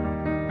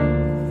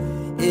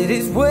 It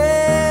is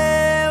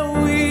where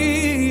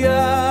we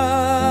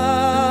are.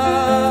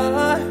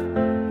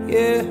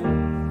 Yeah,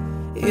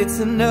 it's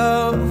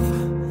enough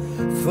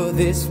for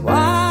this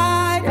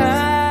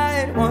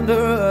wide-eyed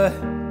wanderer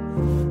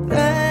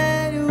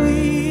that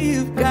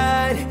we've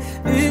got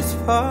this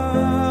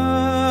far.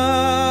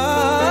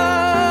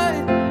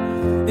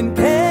 And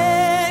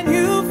can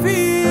you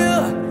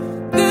feel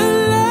the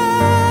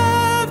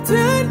love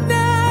tonight?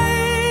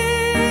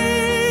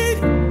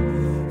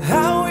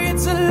 How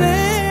it's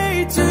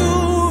laid to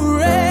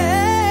rest.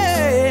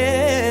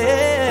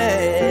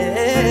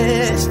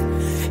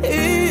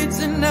 It's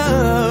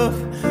enough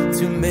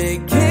to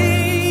make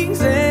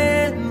kings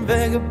and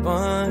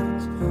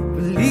vagabonds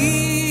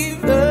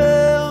believe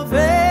the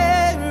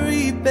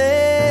very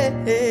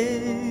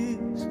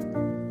best.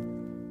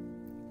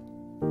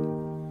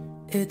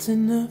 It's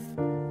enough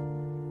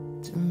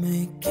to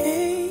make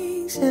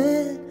kings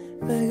and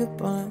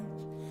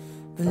vagabonds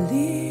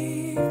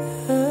believe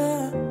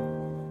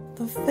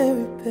the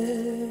very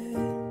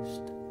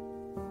best.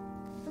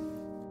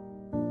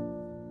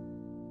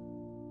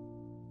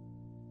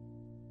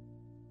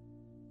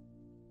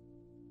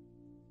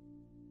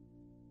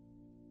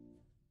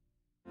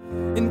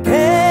 And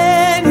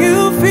can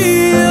you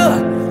feel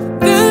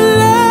the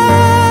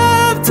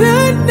love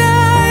tonight?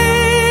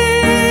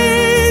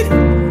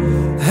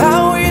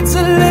 How it's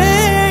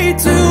laid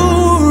to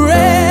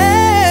rest.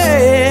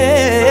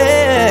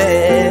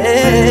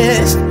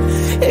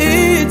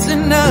 It's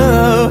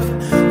enough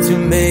to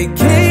make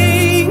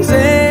kings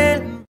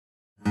and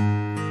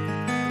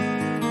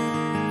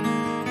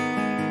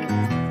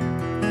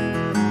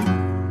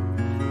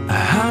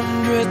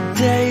 100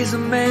 days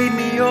have made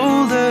me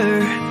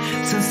older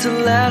since the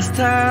last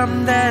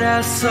time that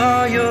I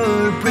saw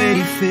your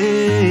pretty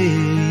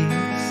face.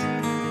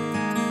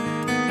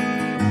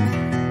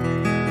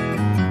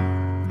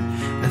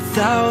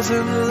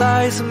 1,000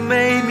 lies have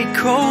made me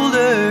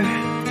colder,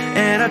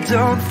 and I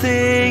don't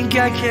think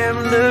I can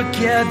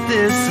look at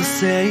this the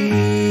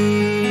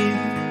same.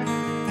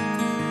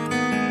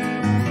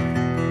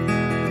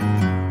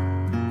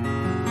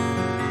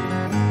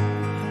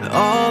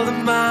 All the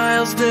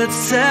miles that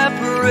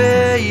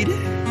separate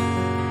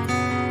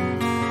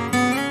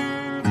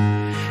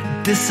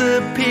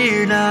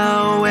disappear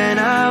now when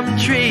I'm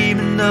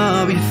dreaming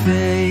of your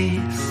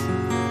face.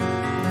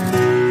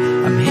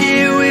 I'm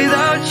here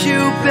without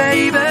you,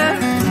 baby,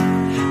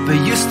 but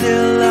you're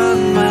still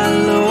on my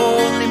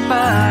lonely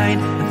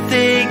mind. I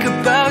think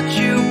about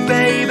you,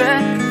 baby,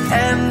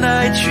 and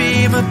I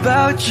dream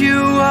about you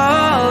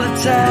all the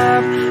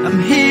time.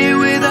 I'm here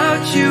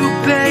without you,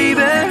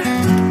 baby,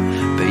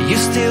 but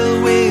you're still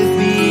with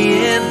me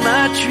in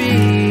my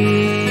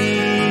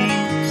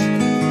dreams.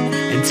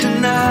 And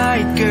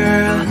tonight,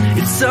 girl,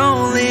 it's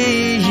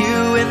only you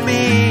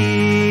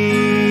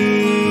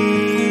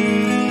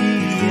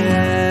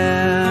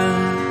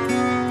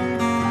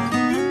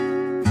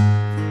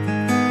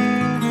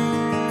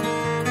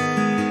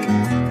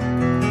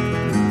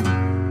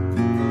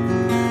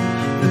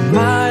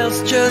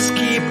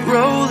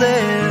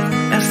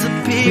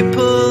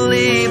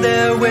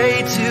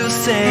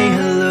say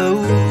hello.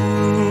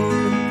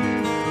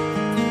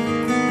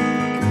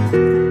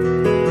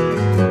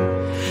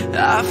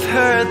 I've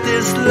heard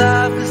this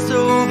life is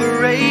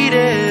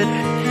overrated,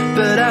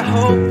 but I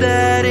hope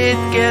that it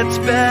gets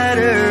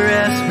better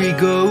as we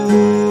go.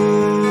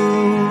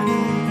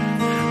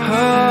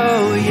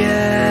 Oh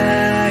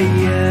yeah,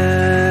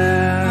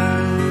 yeah.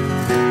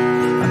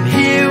 I'm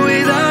here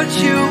without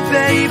you,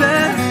 baby,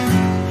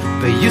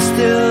 but you're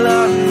still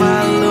on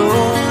my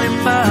lonely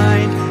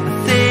mind. I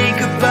think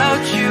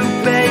about you,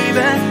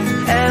 baby,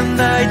 and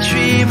I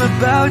dream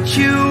about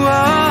you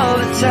all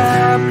the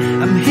time.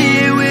 I'm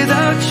here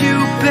without you,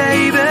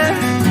 baby,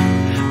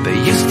 but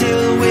you're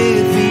still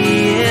with me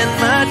in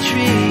my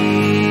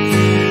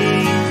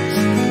dreams.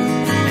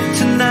 And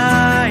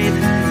tonight,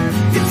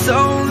 it's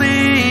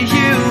only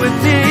you and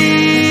me.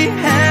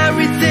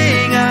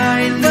 Everything I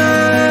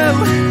know,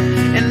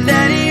 and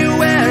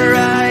anywhere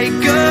I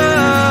go,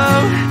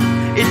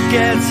 it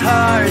gets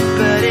hard,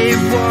 but it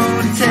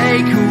won't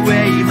take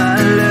away my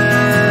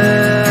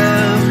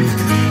love.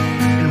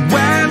 And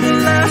when the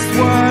last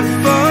one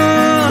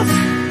falls,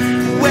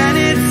 when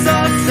it's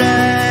all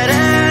said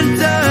and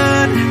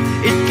done,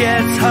 it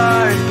gets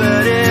hard,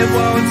 but it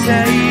won't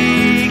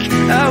take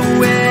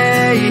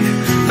away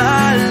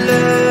my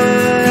love.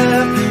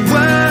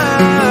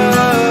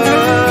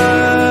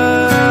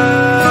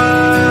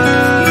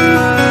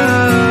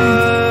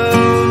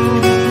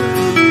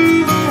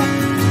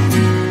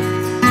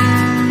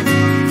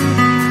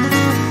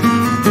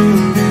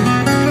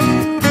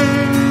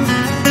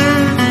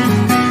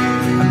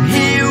 I'm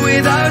here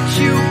without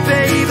you,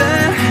 baby,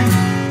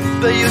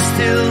 but you're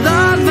still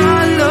on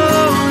my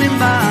lonely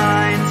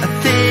mind. I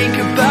think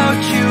about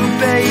you,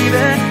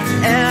 baby,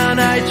 and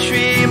I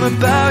dream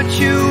about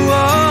you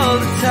all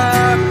the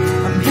time.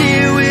 I'm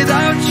here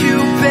without you,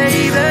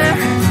 baby,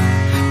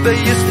 but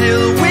you're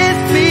still with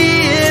me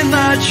in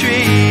my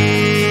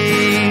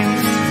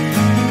dreams.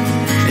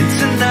 And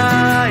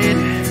tonight,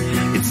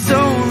 it's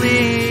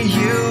only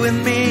you and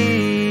me.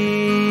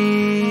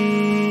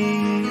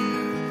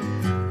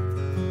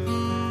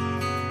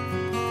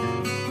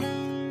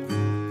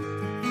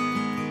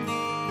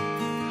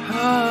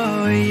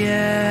 Oh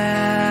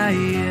yeah,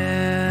 yeah.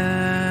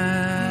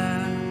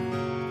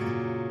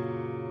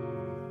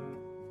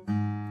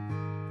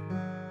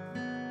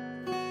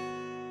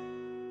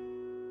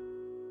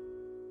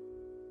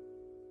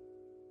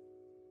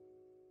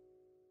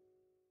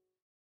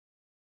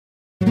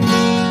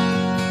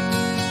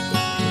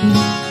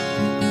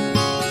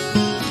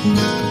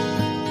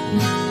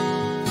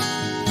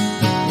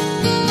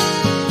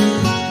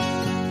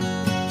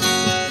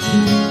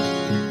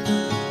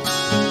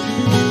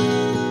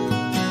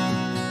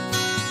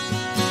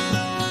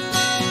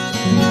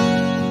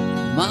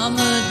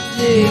 Mama,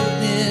 take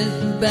this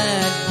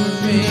back from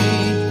me.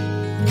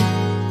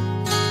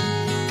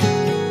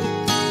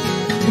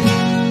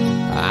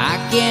 I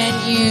can't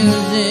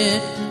use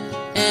it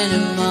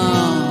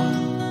anymore.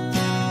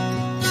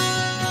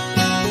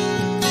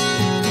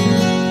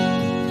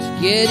 It's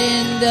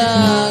getting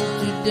dark,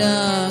 too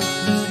dark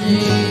to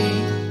see.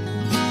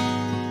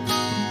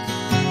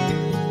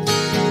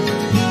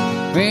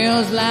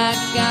 Feels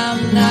like I'm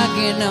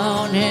knocking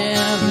on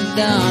heaven's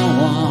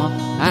door.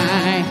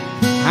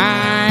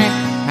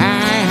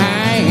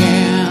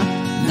 Yeah.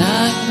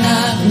 Knock,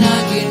 knock,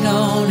 knocking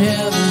on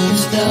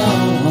heaven's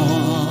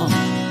door.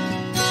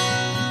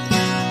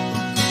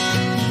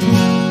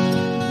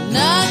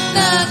 Knock,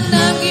 knock,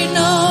 knocking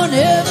on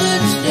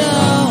heaven's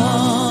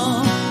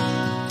door.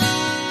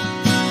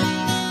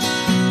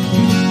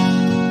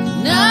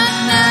 Knock,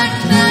 knock,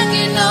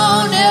 knocking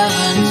on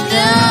heaven's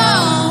door.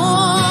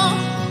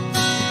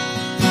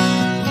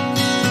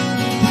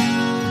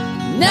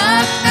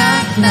 Knock,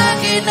 knock,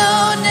 knocking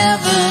on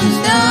heaven's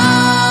door.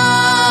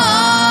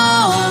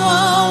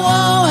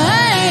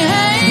 Hey,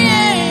 hey,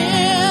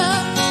 yeah.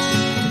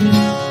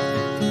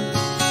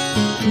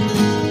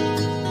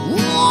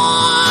 Whoa,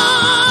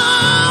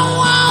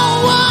 whoa,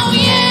 whoa,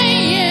 yeah,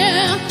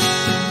 yeah.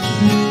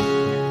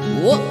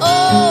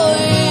 Whoa,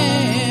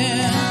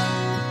 yeah.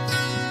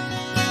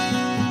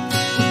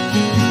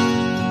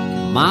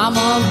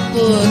 Mama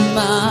put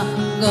my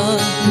gun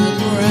to the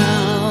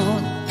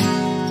ground.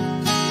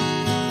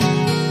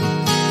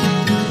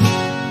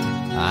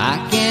 I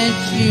can't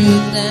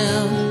shoot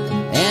them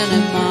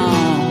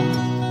anymore.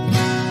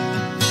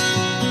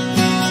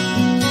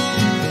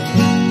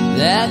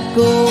 That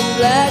cold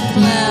black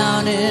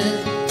cloud is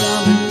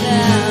coming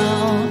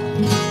down.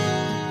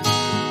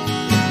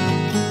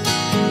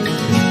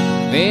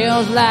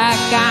 Feels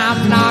like I'm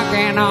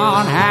knocking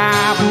on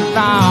heaven's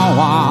door.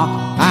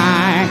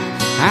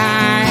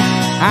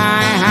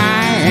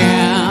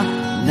 Yeah.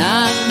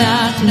 Knock,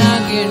 knock,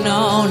 knocking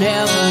on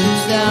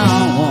heaven's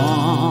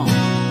door.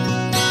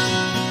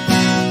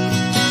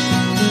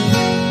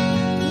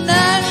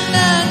 Knock,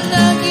 knock,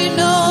 knocking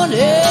on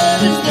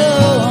heaven's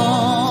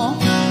door.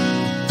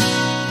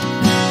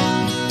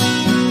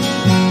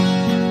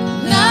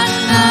 Knock,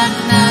 knock,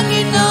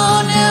 knocking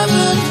on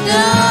heaven's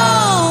door.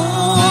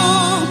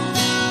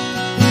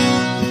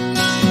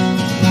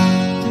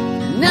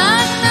 Knock,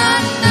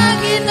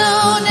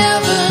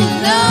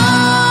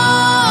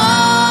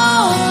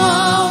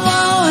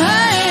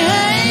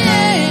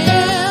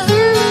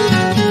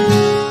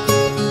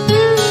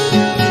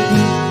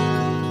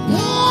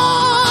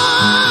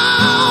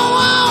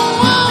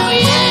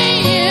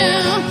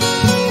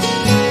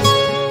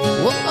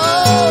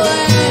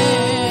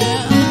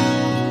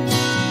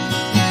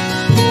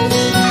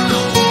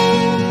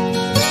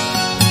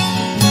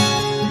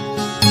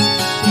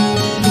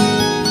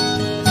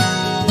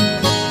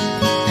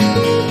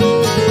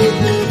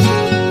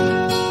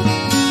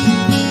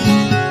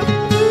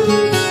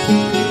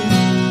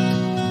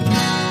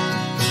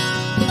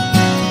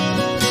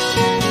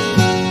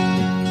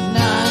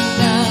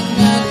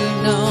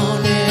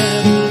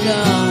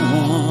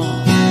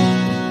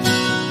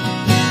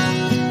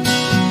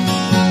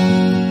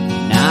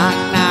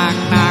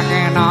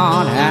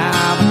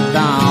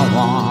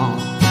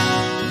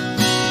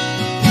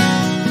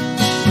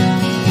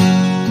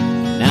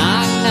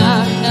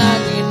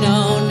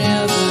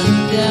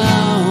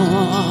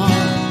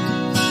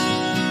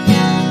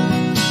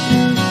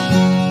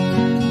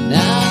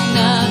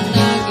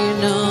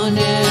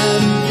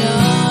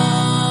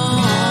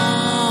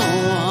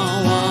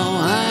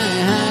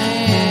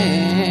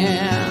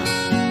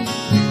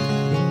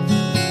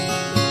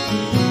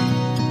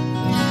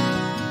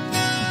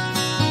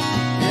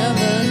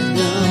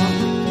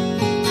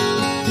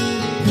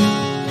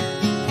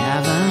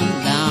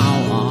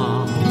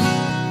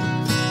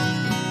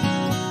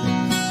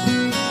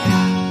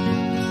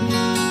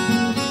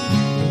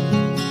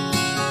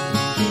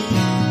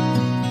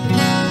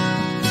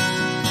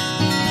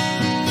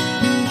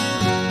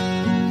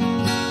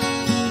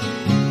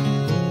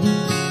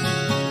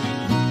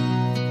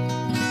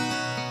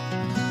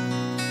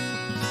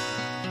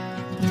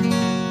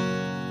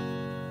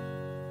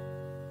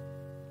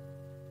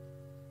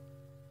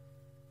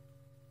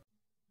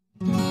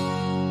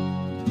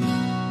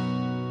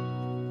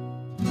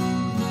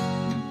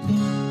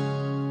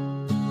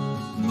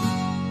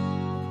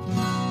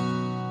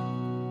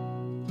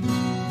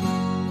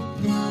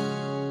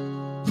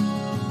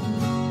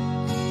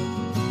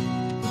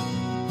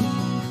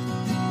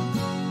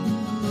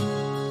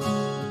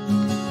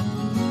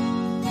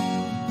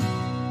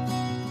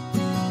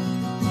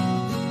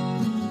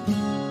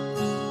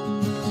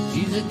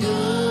 She's a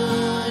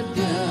good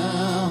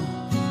girl,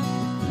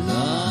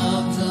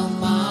 loves her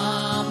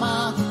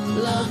mama,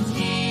 loves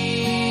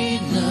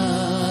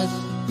Jesus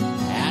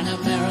and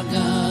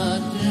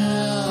America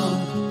too.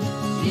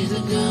 She's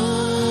a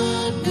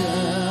good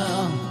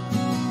girl,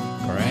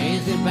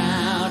 crazy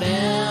about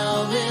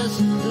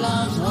Elvis,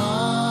 loves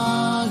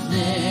horses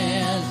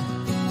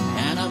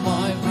and a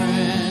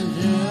boyfriend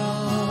too.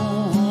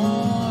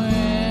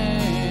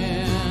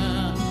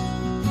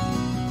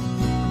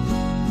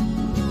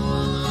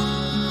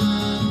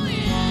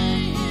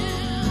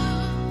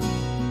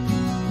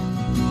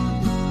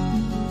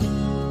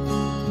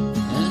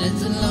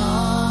 It's a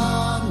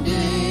long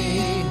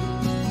day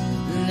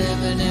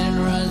living in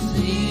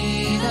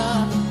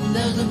Rosita.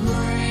 There's a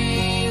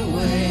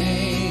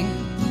freeway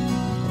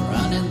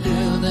running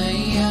through the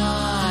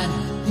yard,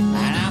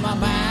 and I'm a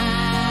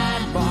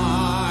bad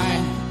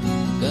boy,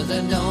 'cause I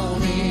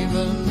don't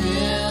even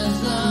miss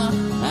her.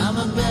 I'm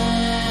a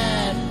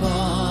bad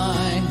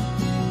boy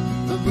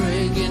for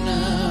breaking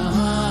her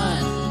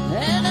heart,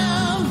 and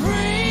I'm free.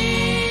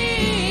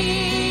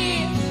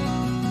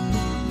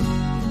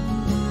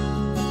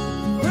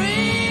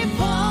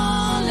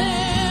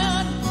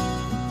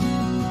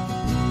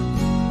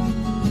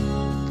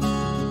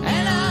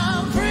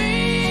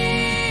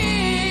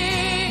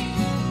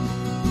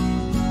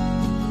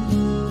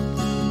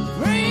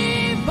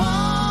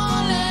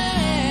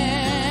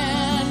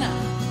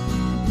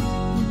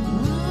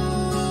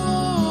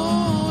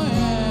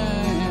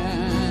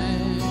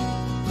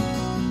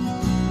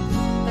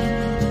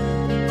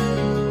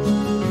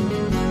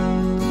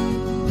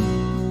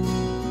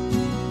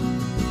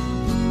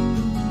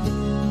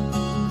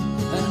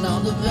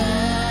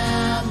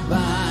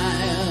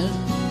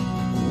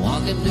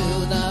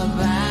 Through the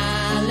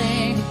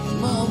valley,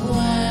 move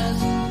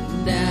west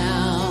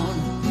down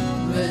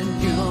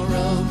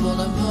Ventura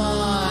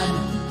Boulevard,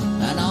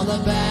 and all the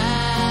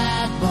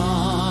bad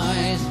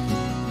boys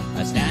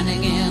are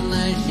standing in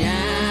the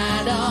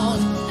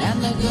shadows, and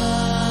the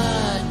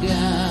good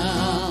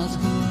girls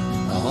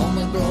are home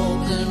with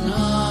broken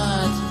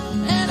hearts,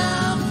 and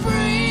I'm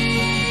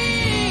free,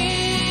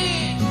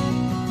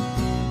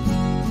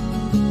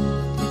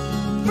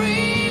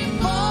 free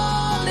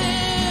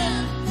falling.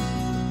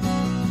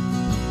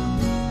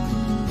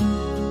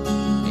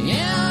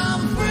 Yeah,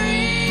 I'm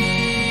free,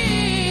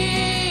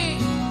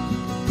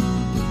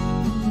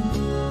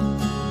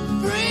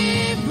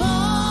 free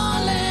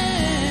falling.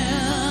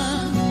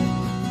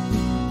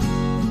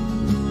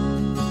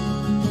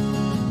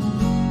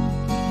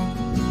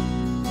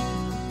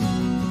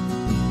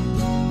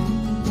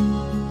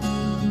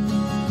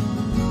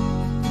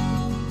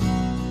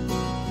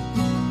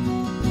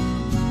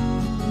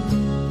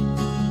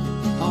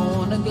 I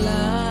wanna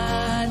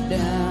glide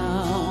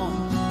down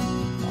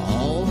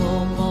over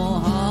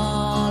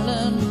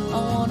Mulholland. I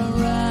wanna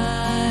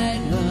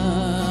ride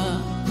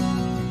her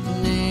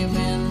name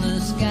in the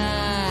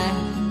sky.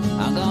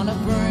 I'm gonna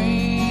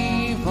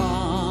free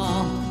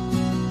fall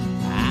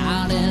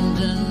out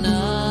into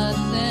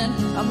nothing.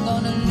 I'm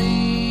gonna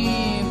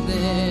leave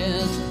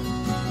this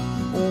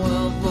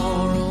world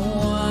for a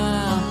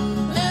while,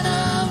 and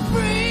I'm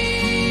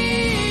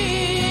free,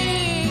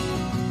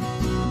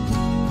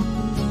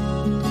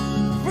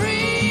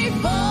 free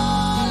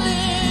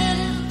falling.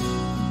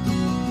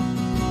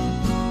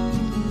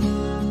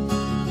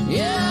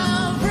 Yeah,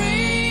 I'm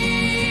free,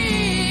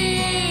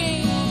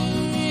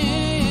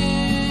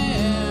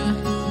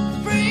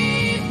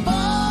 free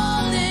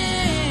falling.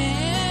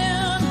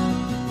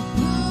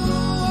 Ooh,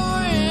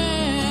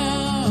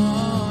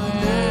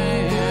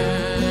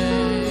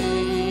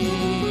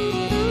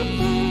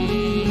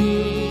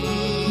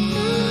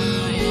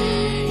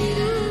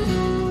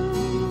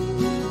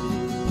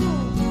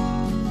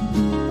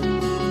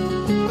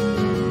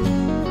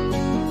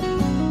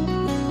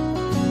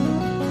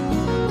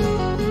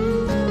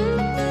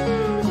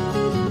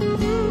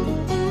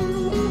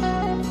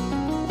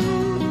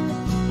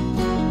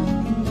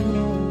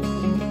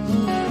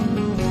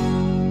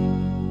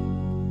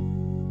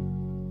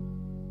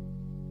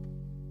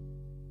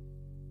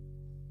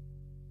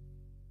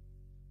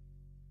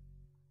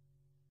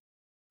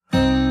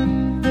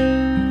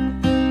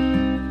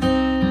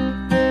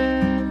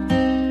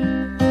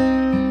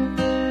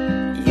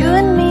 You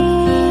and me,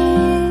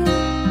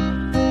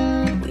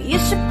 we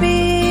used to be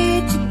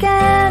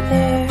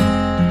together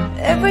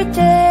every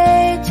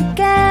day,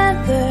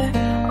 together,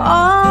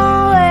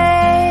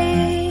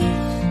 always.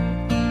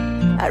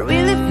 I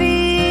really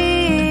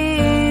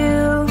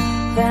feel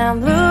that I'm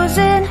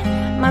losing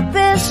my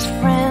best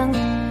friend.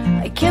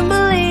 I can't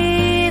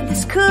believe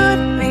this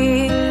could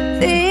be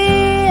the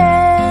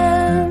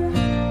end.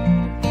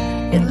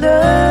 It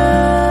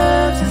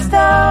looks as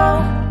though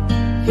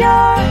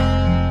you're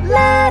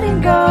letting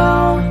go,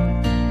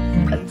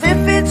 and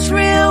if it's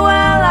real,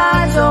 well, I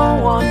don't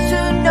want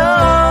to know.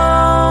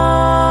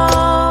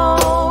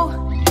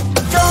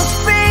 Don't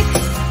speak,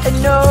 I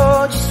know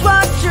just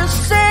what you're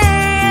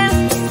saying,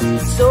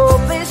 so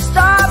please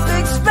stop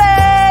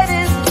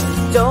explaining.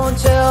 Don't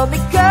tell me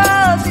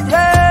 'cause it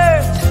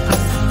hurts.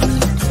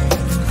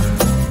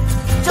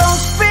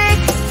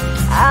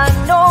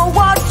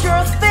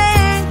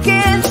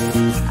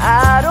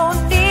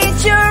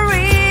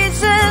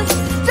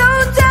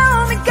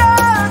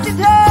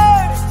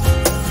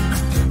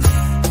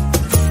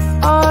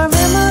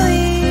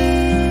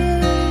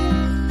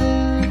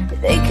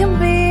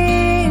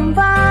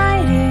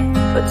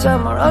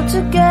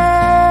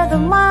 altogether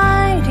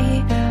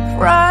mighty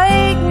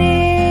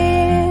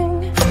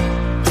frightening.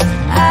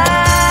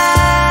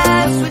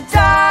 As we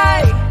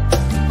die,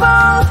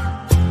 both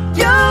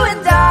you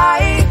and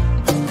I,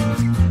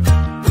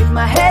 with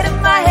my head in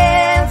my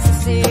hands, I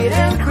sit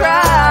and cry.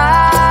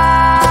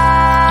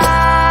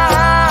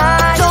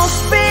 Don't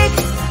speak,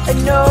 I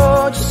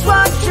know just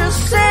what you're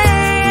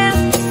saying,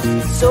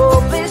 so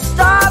please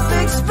stop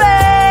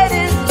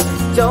explaining.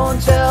 Don't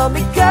tell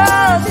me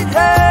 'cause it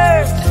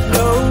hurts.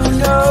 No,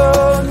 no,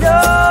 no,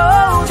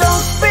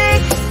 don't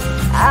speak.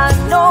 I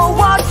know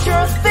what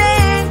you're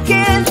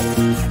thinking,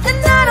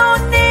 and I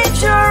don't need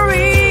your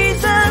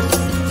reasons.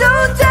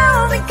 Don't tell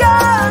me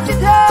 'cause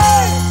it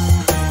hurts.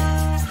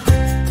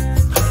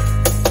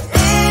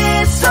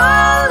 It's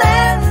all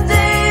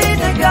ending.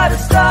 I gotta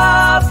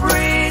stop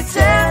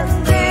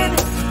pretending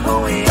who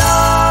we are.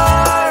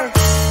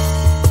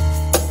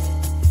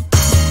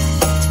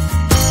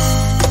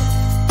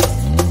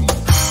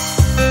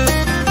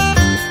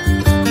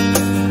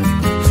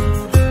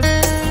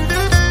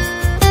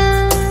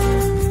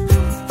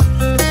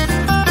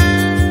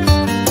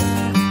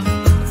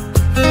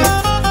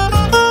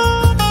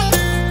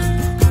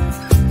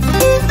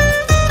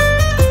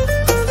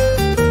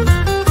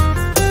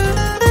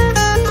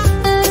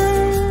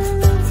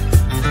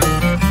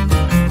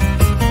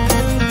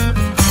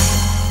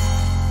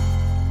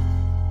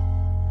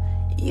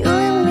 You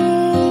and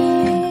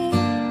me,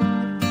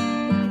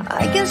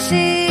 I can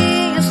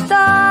see us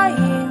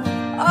dying,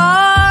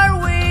 are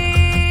we?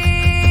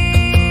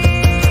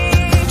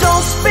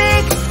 Don't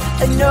speak,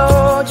 I know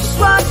just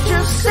what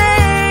you're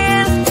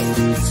saying,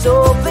 so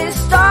please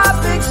stop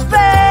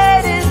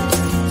explaining.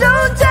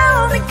 Don't tell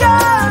me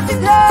 'cause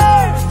it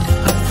hurts.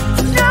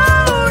 No,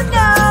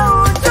 no,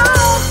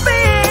 don't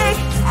speak.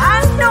 I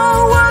know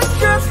what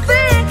you're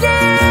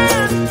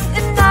thinking,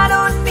 and I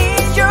don't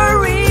need your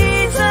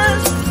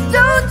reasons.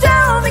 Don't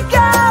tell me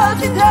 'cause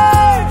it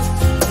hurts.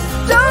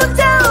 Don't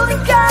tell me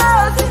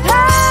 'cause it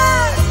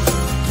hurts.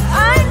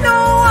 I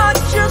know what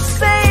you're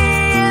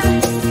saying,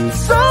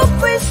 so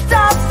please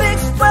stop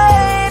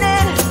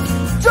explaining.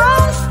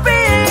 Don't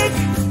speak,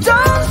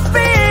 don't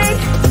speak,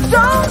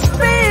 don't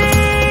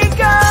speak.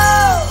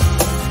 Oh,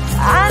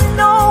 I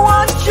know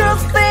what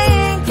you're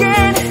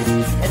thinking,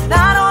 and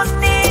I don't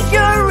need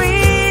your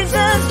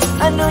reasons.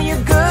 I know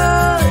you're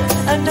good,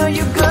 I know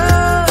you're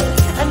good,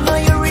 I know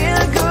you're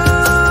real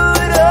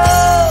good.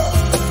 Oh,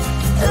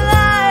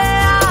 la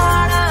la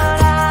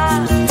la,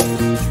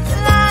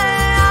 la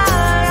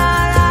la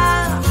la.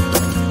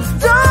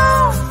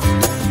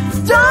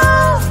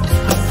 Don't,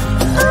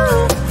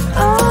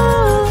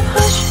 oh,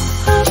 hush,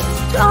 hush,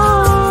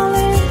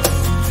 darling,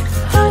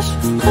 hush,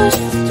 hush,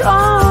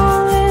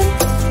 darling,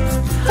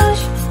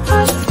 hush,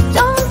 hush,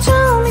 don't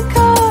tell me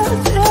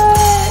 'cause it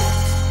hurts.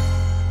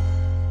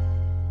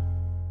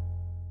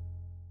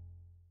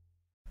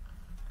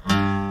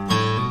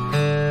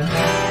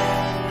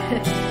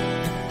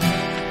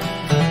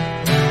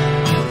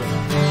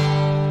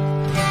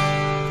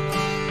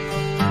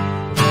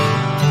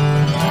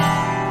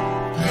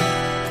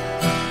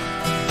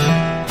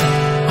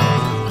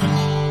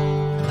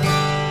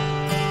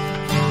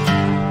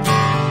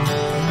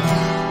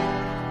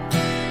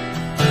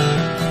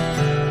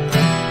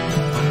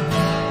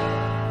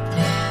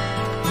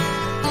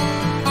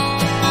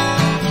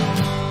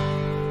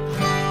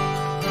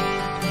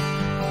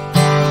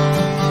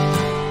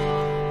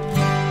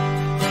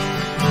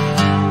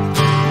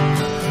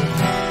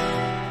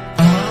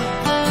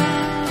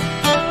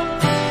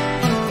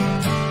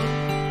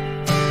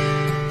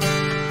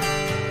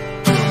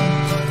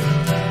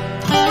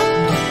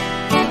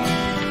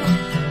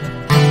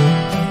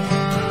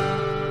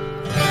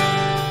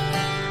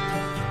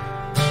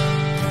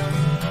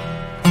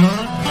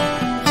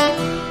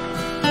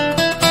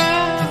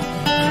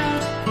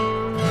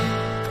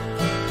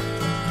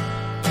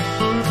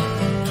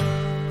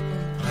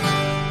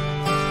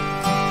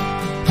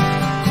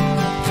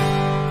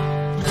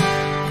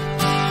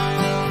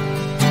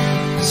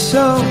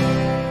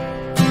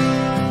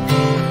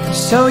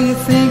 So you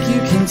think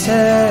you can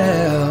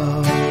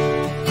tell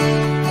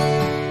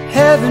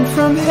heaven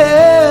from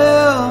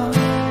hell,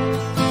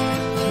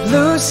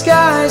 blue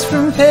skies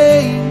from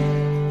pain?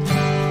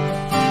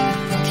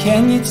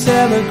 Can you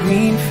tell a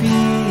green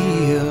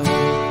field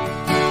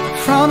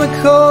from a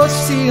cold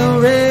steel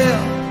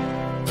rail,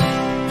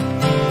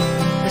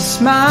 a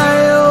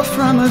smile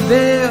from a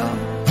veil?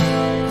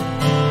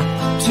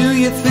 Do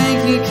you think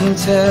you can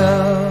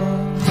tell?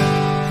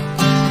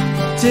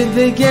 Did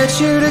they get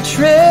you to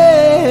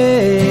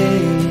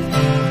trade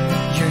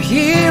your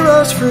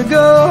heroes for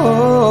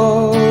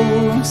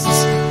ghosts,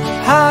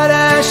 hot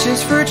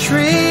ashes for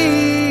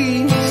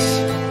trees,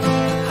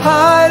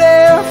 hot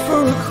air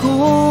for a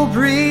cool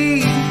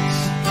breeze,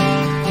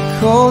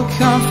 cold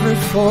comfort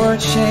for a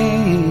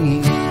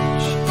change?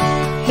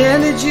 And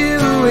did you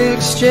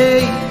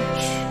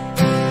exchange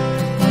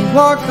and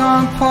walk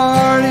on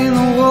part in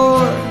the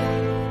war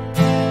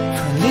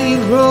for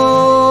lead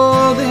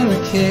role in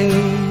the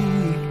cage?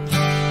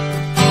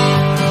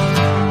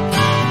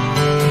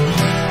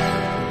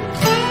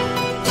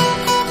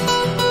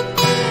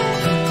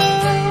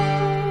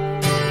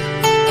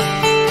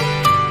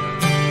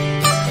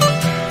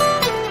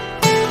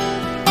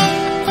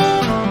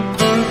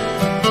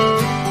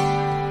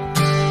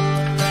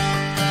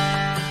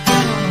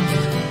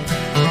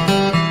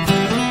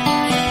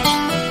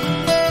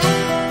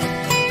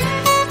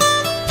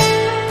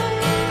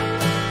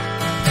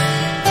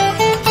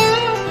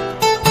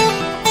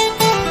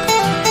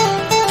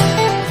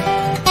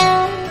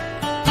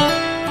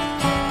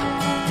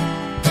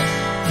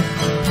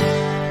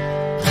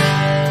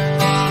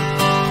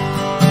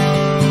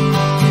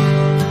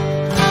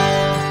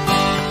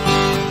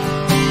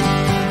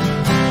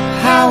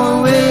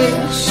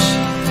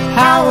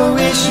 how I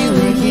wish you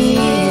were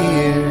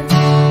here.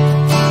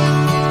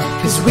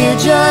 'Cause we're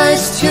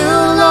just two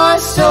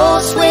lost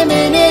souls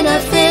swimming in a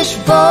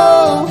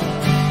fishbowl,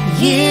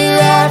 year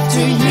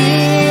after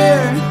year,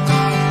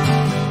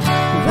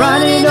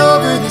 running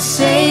over the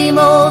same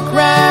old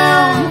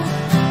ground.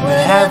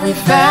 Where have we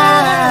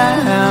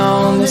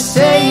found the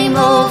same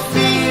old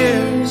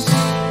fears?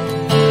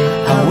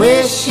 I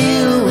wish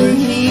you were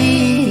here.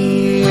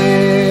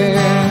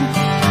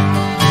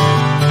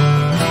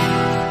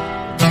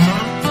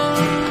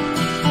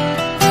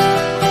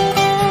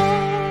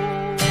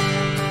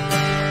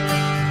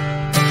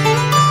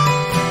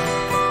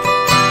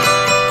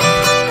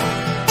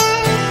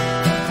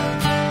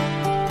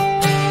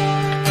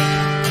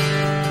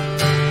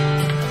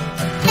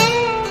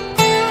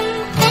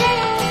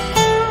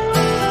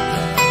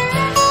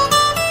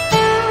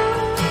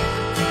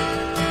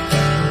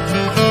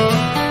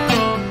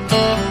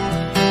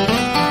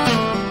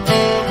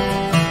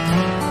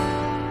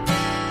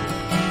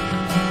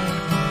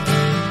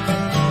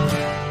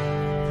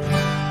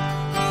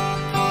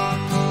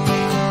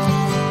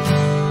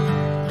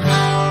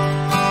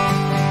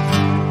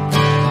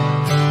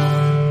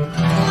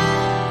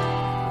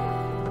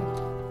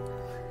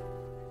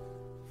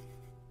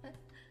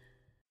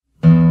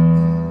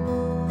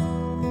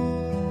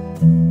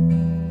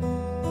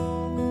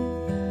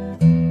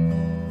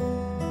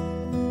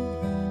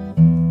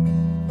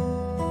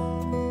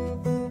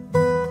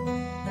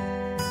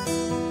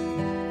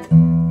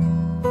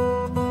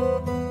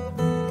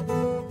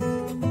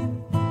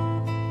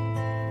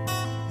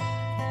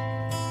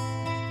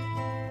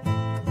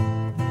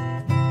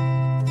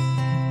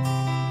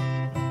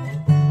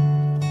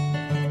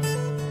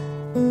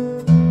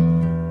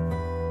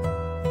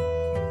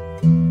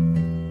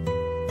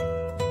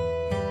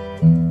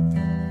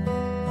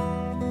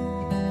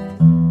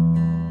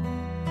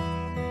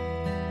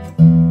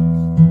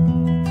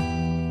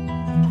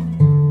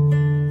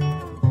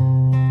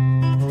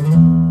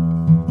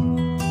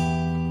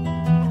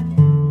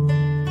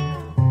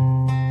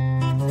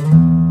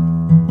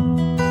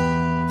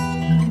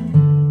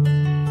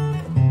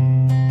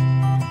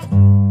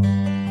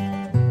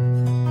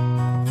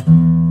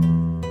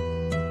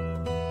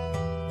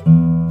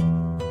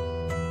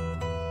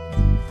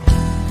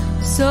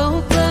 So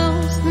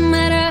close, no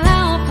matter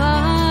how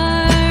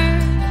far.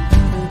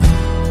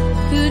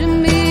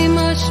 Couldn't be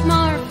much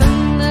more from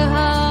the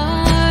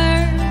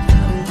heart.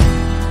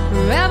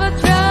 Forever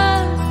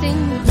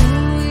trusting who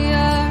we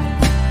are,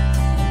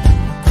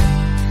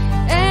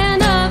 and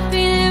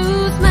nothing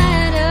else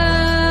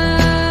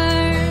matters.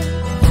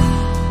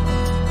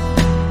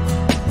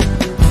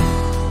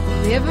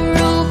 Never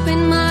open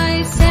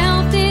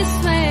myself this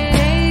way.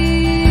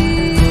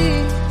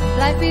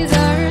 Life is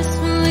ours,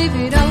 we'll live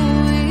it all.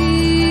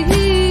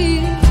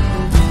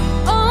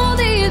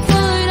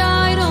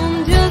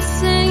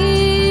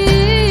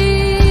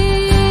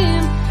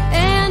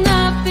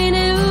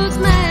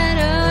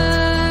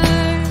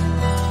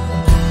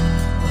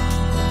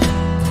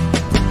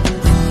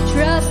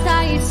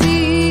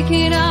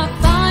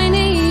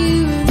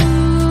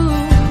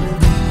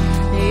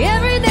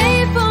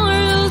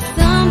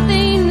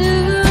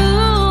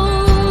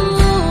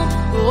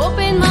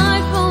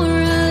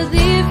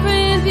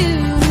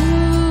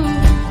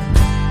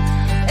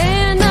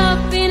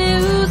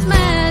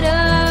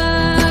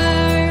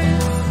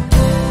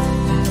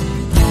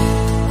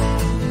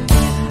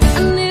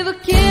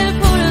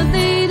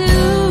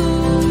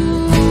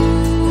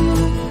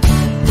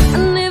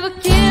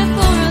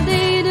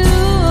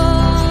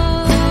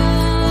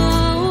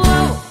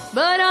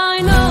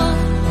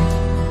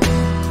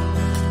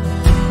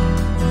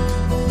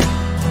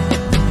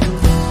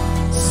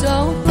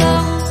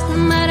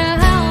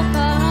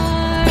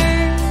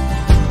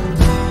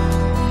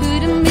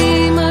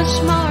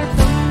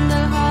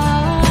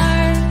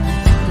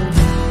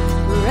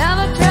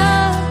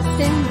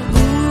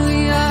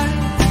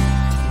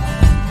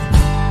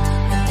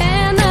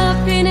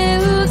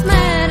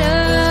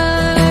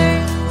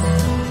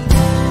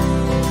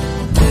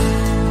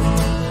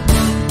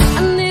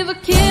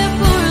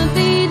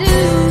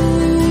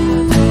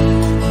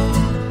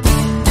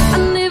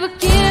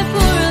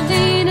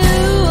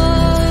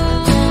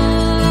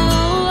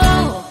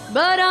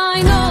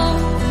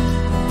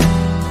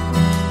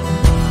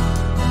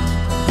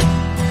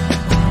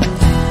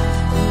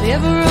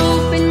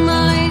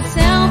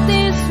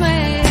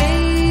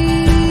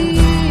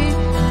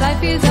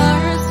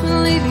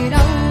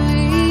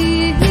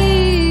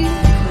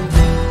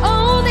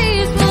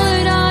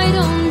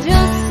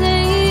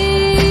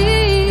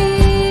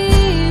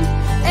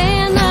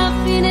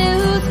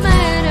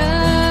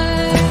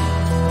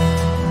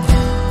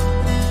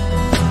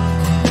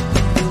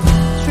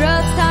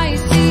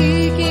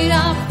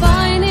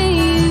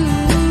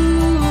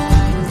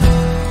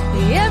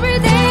 Every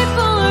day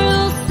for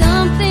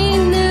something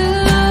new.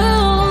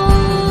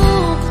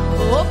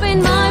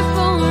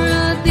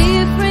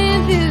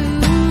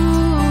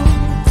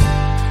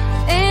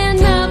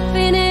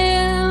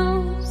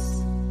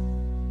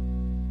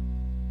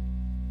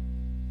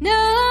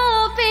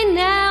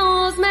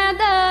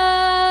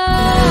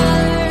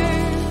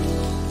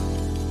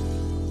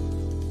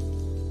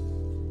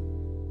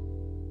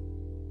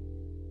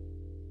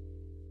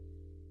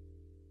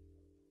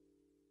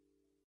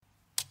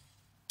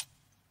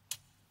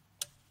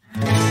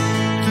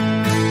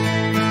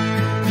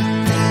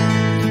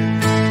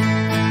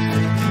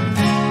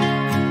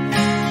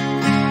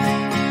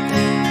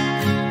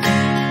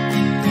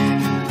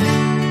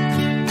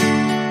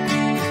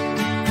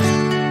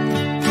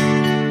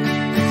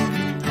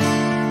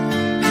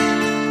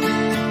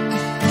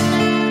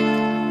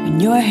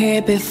 were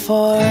here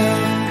before.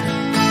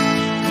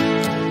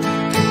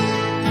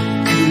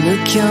 Could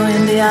look you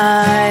in the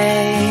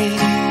eye.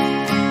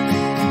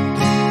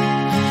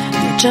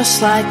 You're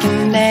just like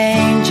an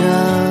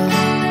angel.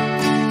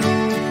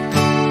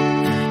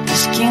 Your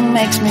skin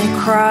makes me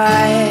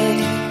cry.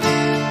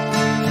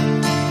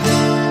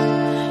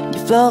 You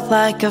float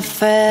like a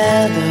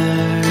feather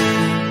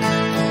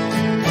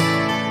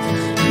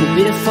in a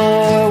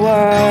beautiful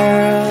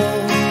world.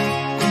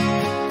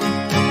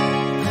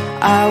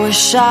 I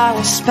wish I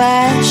was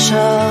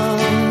special.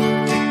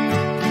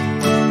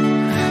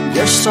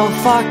 You're so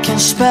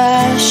fucking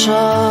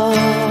special.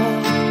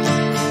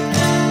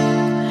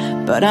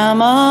 But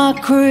I'm a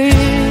creep.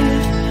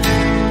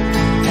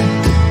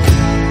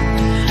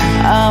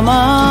 I'm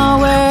a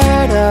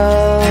weirdo.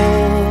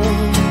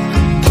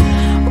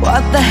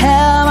 What the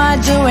hell am I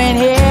doing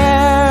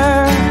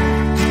here?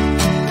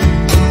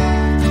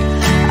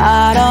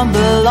 I don't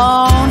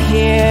belong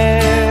here.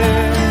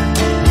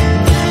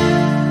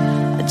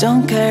 I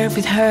don't care if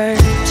it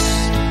hurts.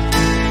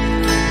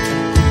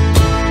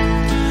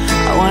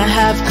 I wanna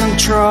have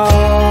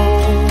control.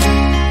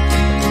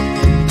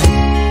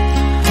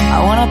 I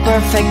want a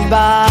perfect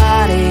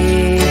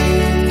body.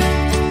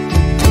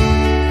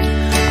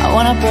 I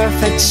want a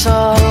perfect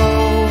soul.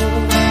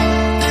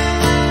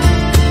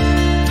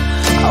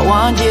 I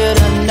want you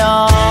to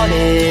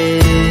notice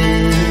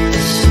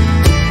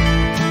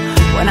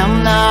when I'm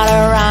not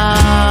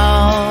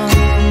around.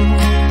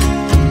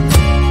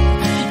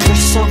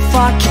 You're so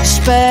fucking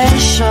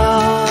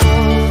special.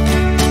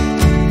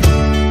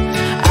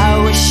 I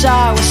wish I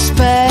was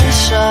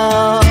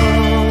special.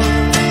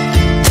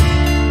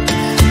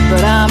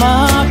 But I'm a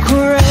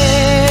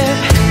creep.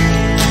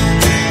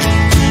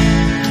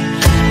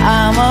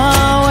 I'm a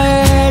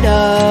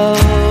weirdo.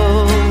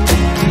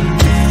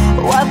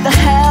 What the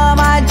hell am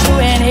I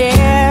doing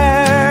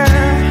here?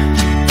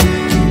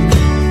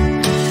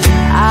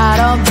 I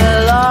don't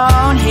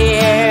belong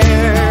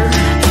here.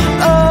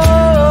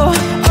 Oh,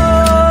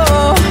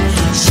 oh,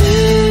 she's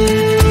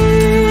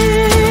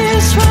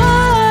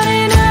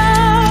running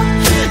out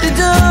the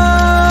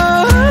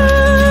door.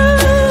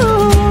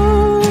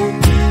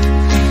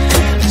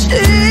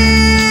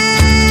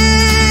 She's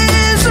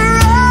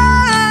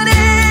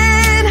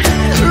running,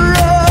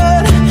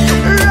 run,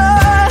 run,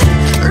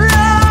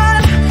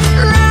 run,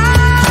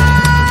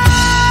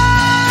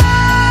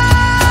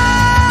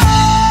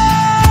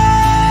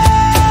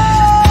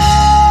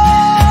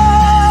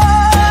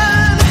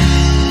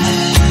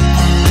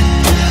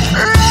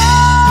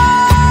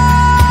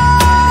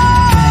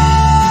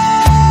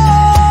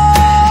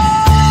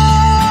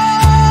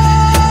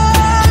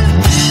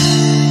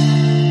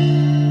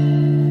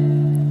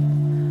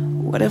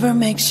 whatever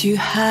makes you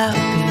happy,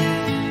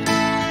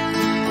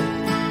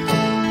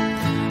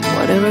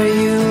 whatever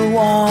you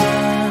want.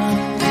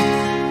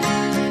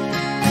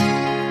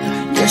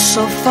 You're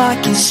so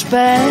fucking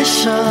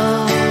special.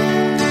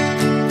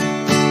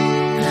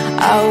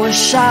 I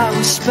wish I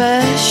was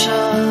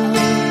special.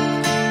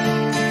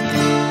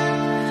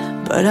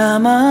 But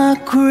I'm a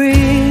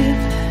creep.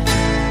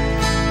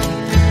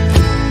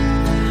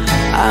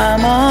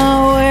 I'm a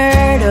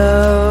weirdo.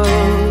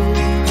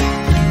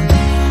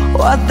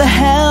 What the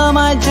hell am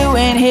I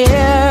doing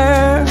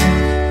here?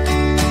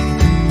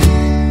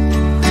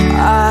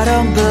 I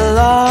don't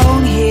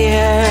belong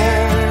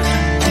here.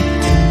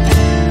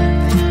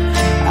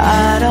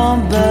 I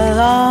don't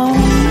belong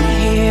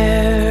here.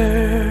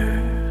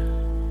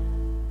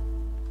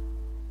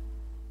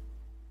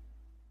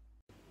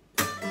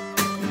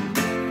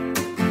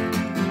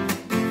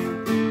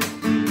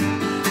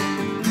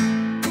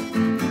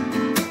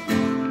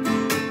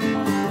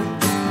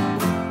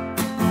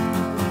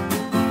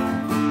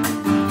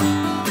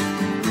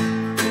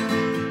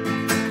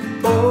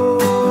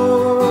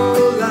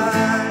 Oh,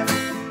 life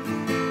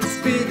is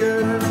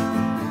bigger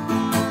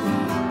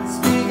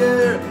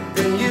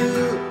than you,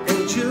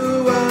 and you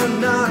are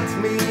not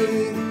me.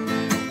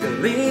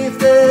 Believe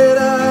that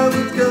I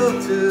would go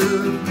to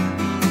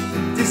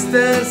the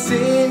distance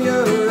in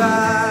your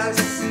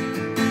eyes.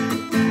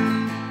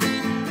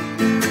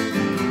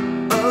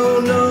 Oh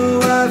no,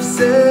 I've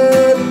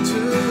said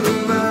too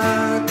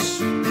much.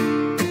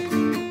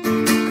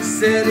 I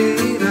said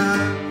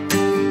enough.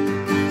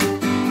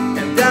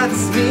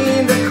 That's me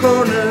in the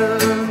corner.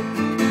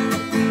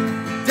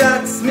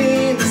 That's me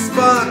in the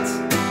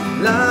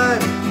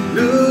spotlight,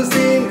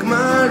 losing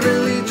my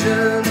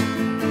religion.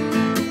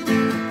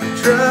 I'm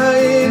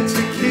trying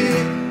to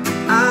keep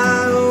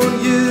eye on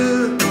you,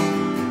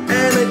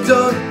 and I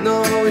don't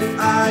know if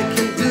I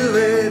can do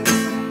it.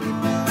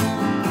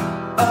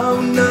 Oh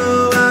no,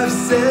 I've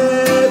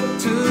said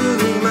too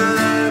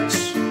much.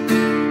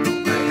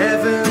 I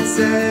haven't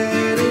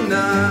said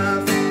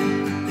enough.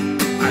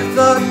 I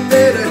thought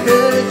that I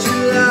heard you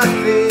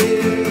laughing.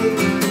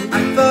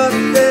 I thought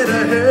that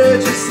I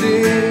heard you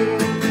sing.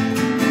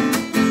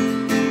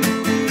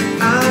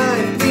 I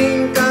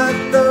think I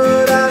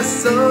thought I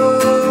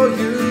saw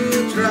you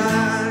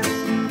try.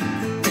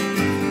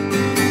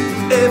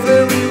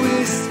 Every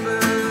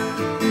whisper,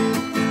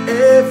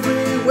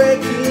 every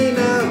waking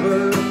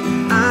hour,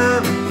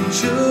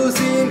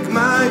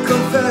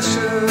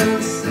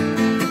 precious.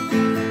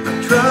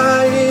 I'm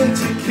trying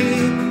to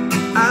keep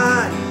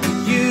eye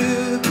on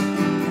you,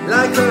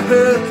 like a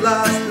hurt,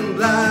 lost and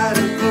blind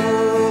and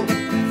full.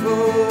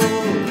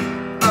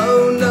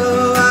 Oh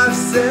no, I've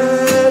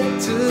said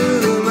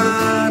too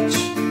much,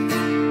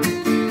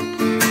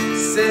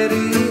 said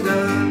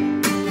enough.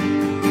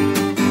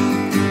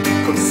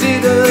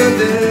 Consider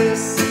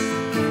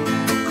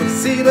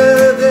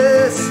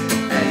this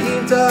a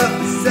hint of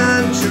the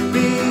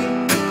century.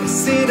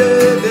 Consider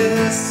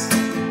this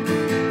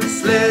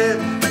slip.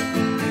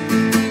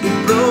 It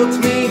brought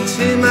me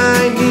to my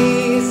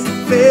knees.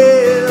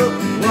 Fail.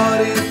 What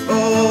if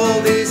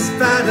all these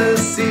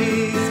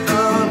fantasies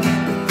come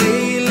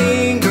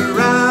feeling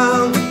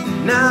around?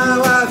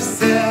 Now I've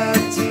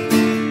said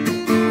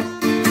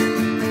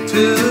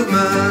too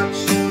much.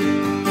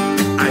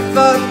 I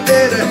thought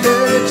that I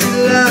heard you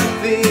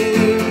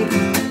laughing.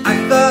 I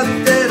thought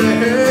that I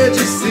heard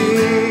you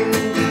sing.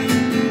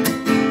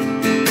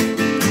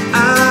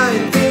 I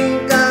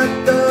think I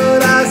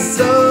thought I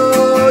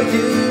saw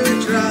you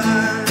try.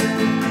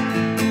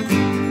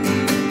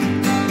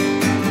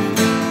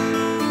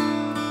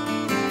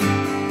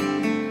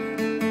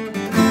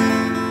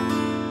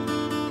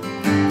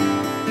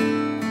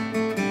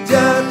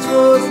 That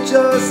was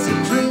just a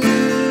dream.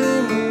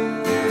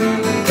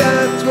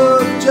 That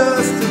was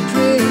just a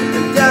dream.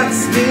 And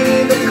that's me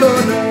in the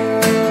corner.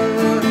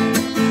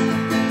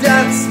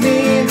 That's me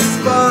in the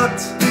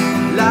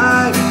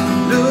spotlight,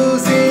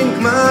 losing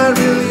my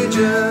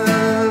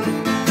religion.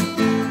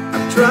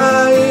 I'm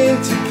trying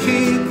to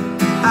keep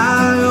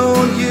eye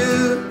on you,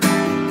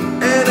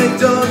 and I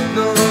don't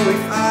know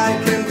if I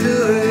can do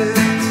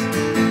it.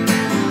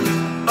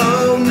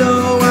 Oh no,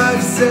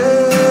 I've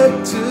said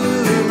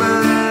too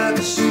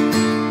much.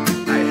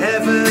 I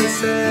haven't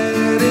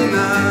said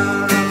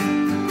enough.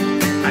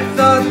 I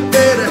thought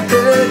that I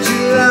heard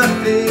you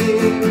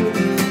laughing.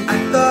 I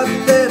thought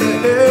that I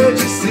heard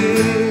you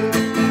sing.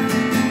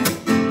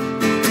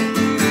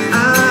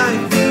 I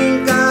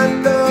think I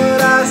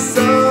thought I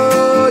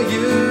saw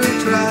you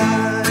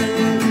try.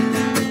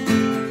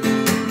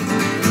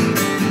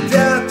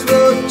 That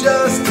was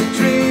just a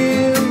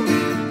dream.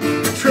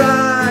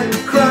 Try,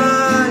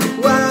 cry,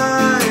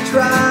 why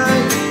try?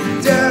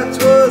 That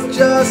was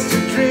just a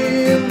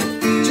dream,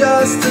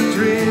 just a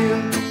dream,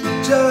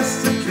 just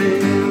a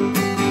dream,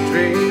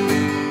 dream.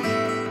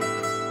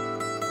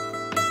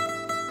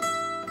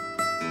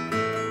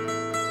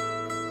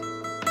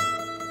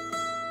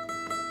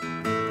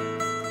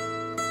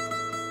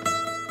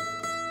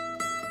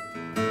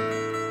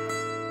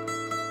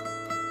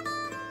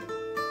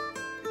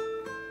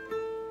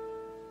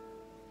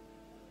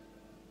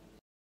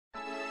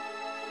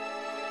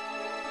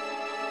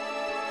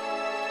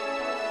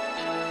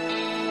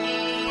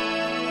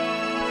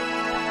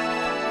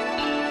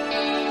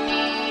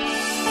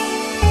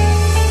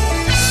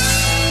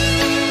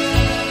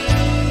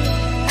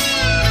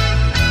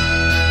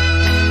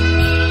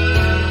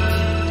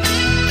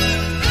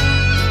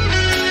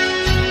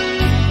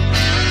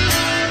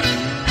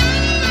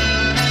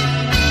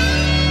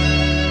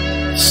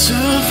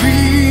 Still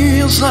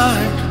feels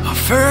like our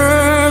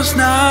first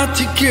night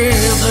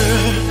together.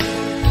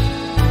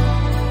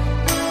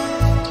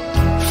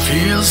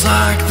 Feels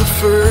like the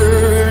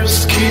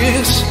first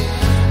kiss.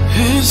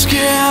 It's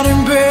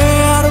getting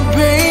better,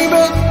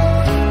 baby.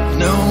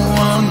 No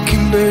one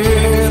can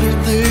better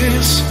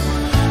this.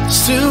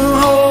 Still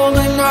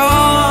holding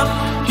on,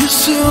 you're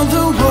still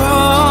the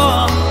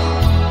one.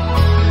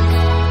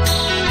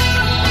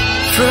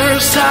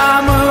 First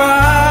time our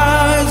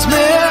eyes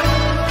met,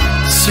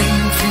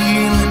 same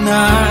feeling I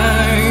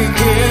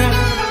get,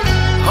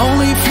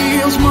 only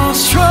feels more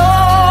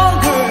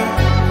stronger.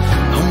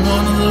 I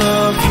wanna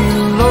love you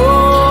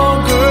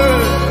longer.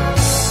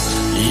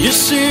 You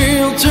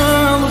still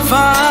turn the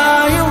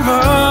fire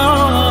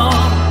on.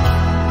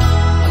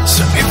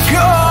 So if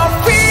you're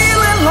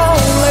feeling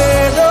lonely,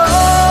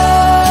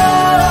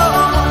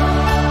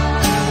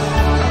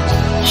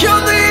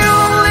 you're the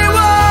only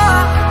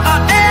one I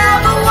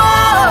ever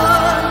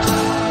want.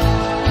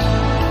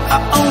 I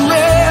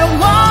only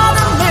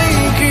wanna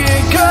make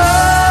it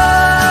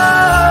good.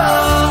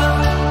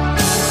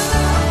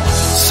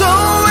 So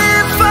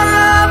if I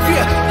love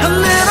you a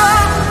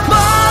little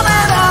more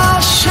than I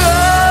should,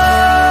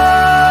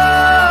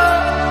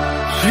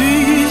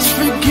 please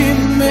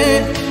forgive me.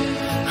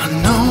 I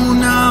know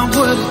now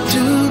what to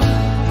do.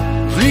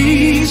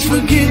 Please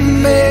forgive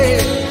me.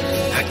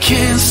 I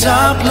can't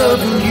stop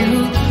loving you.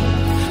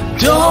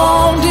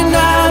 Don't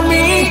deny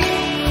me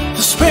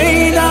this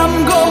pain I'm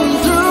going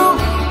through.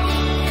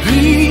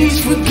 Please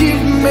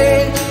forgive me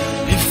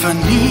if I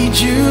need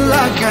you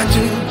like I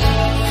do.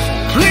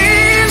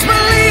 Please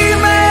believe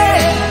me,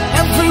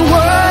 every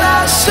word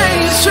I say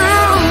is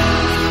true.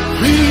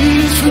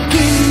 Please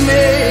forgive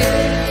me,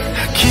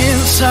 I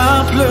can't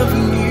stop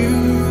loving you.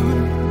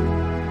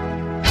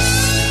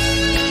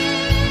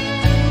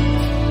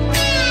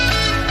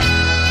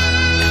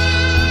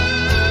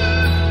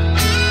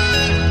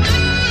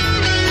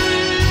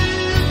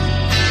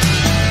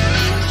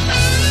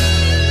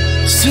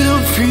 Still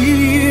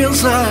feel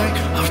feels like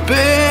our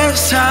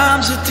best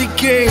times are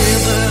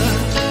together.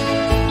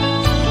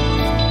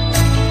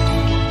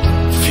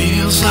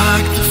 Feels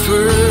like the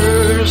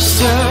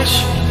first touch,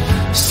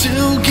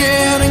 still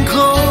getting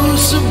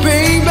closer,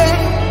 baby.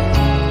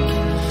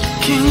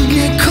 Can't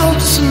get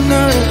close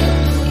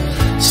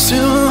enough,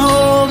 still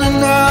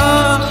holding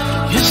out.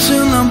 You're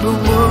still number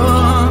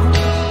one.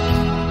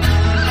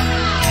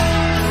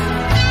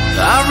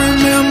 I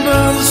remember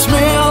the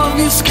smell of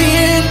your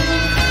skin,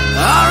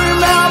 I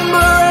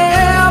remember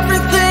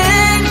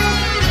everything,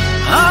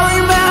 I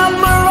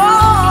remember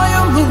all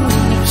your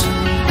moves,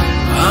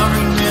 I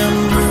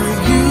remember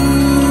you,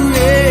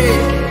 yeah.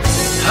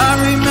 I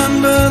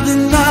remember the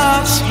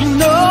nights, you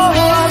know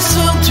I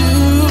still do.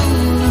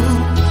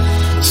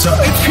 So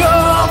if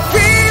you're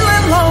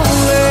feeling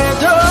lonely,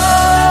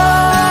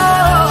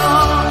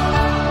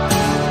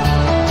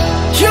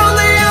 you're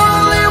the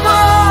only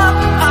one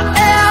I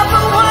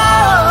ever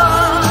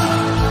want.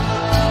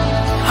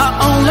 I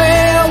only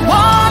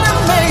wanna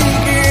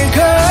make it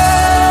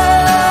good.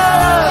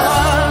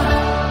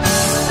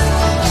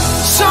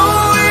 So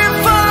if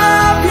I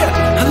love you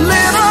a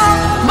little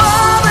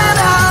more than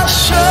I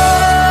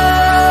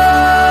should,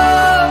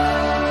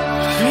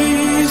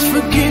 please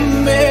forgive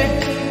me.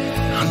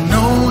 I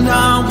know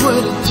now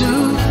what to do.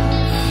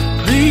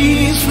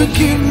 Please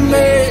forgive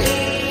me.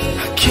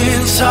 I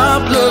can't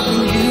stop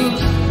loving you.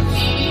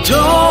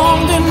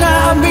 Don't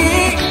deny me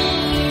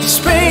this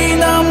pain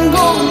I'm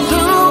going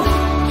through.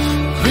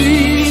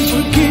 Please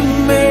forgive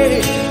me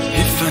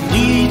if I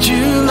need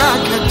you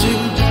like I do.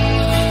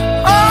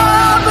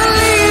 Oh,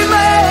 believe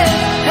me,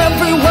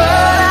 every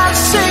word I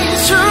say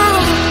is true.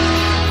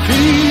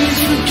 Please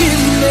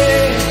forgive me,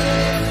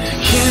 I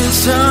can't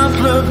stop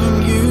loving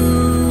you.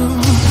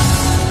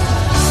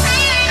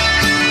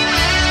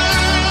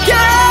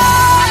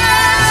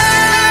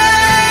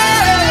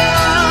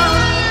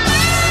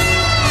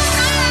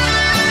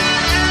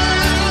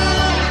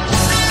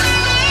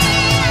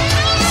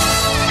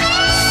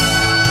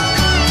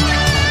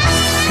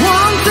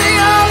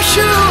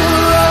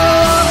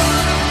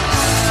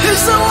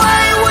 It's the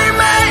way we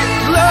make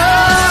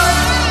love.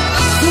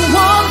 The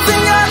one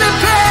thing I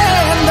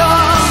depend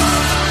on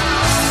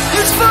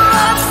is for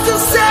us to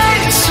say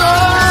so.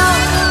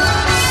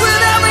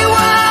 With every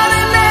word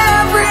and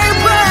every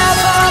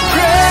breath I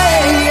pray,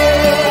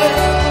 yeah.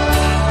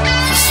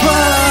 That's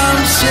what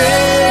I'm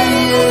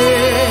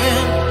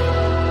saying.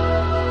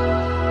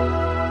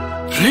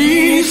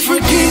 Please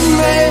forgive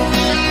me.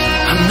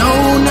 I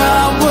know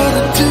now what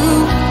to do.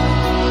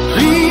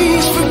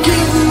 Please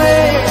forgive me.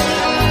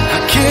 I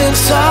can't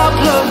stop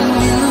loving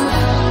you.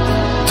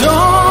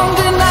 Don't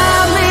deny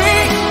me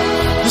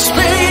this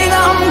pain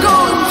I'm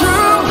going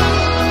through.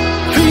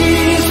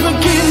 Please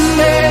forgive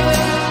me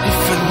if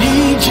I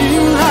need you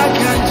like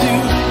I do.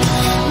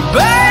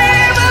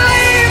 Baby,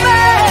 believe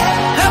me,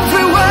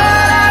 every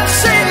word I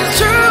say is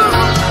true.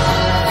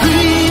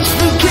 Please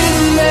forgive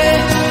me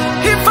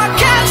if I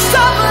can't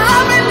stop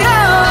loving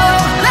you.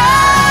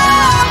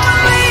 Love,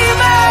 believe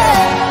me,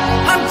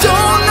 I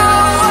don't know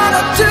what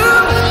to do.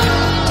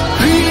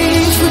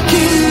 Please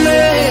forgive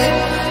me,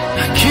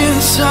 I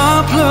can't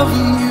stop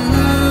loving you.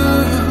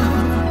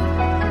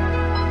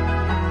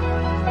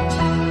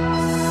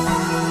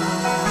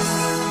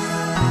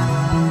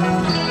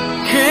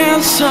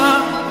 Can't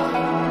stop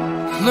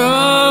loving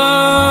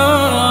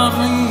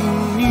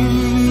you.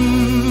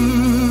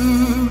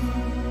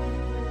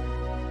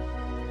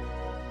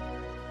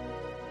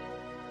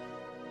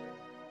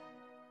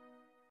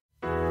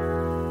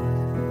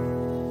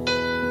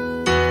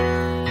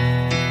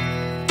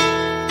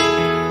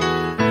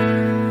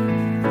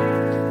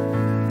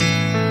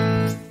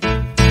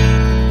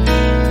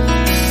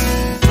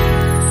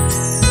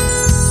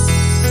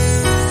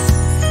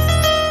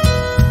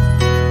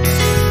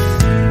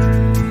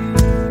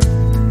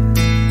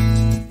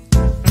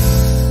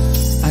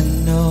 I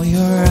know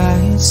your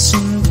eyes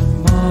in the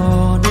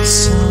morning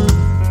sun.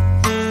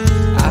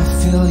 I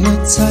feel you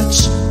touch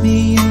me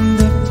in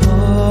the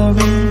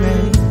pouring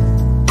rain.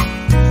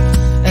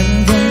 And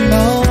the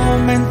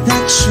moment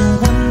that you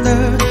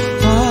wander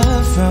far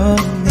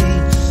from me,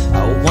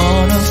 I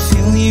wanna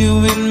feel you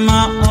in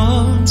my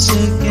arms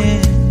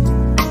again.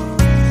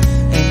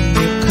 And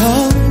you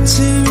come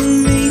to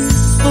me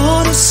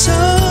on a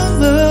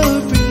summer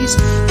breeze,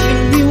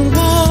 give me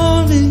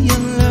warm in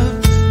your love,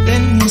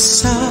 then you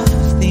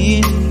softly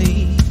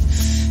leave.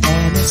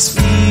 And it's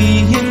me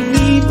you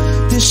need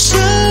to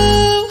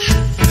show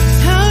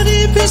how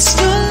deep is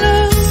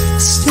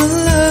your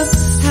love,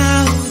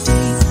 how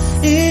deep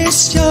is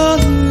your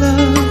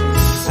love.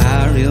 I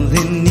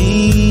really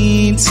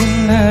need to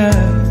know,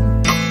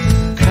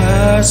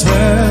 'cause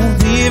we're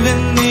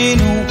living in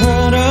a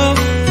world of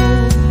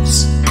fools,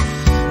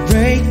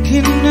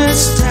 breaking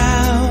us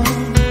down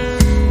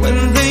when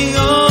they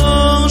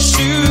all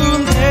should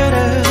let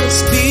us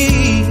be.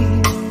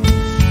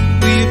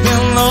 We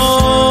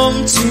belong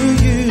to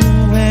you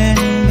and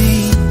me.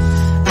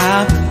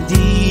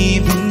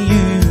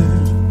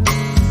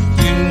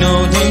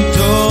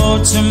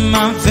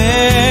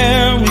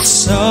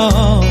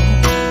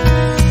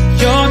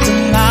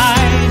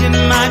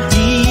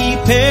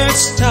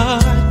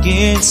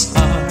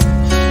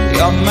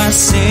 are my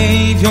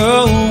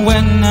savior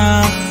when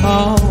I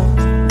fall.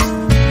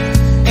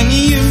 And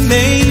you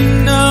may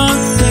not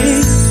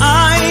think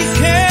I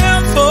care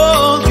for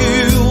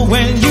you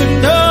when you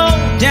know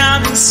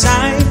down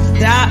inside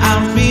that I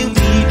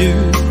really do.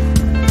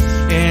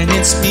 And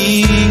it's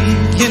me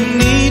you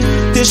need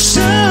to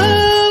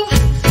show.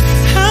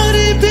 How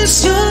deep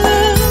is your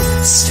love?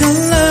 Still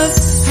love.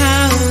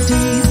 How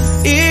deep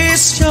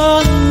is your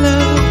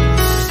love?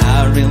 I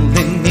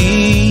really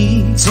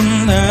need to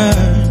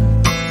learn.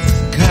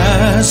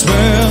 'Cause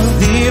we're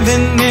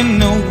living in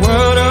a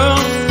world of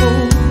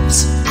fools,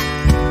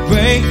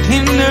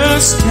 breaking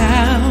us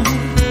down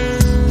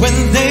when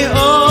they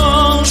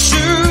all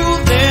should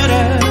let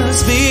us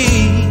be.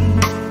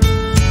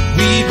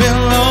 We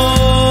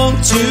belong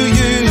to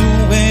you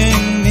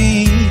and me.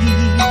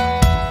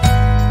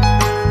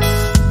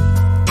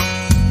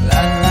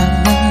 La la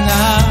la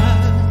la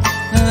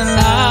la la la la la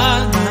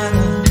la.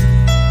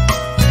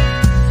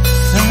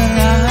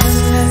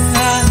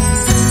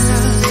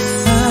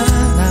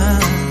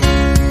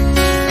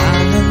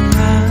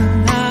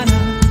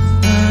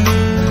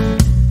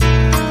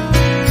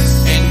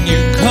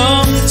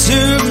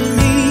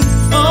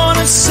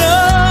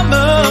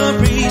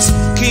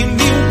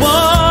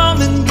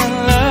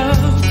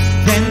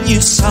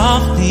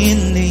 Softly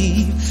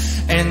leave,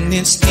 and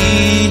it's me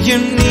you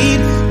need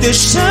to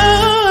show.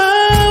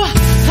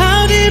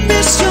 How deep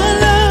is your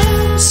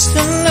love?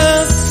 Still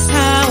love.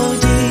 How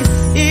deep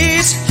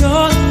is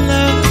your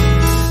love?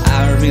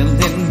 I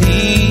really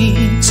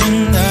need to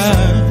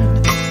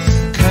learn.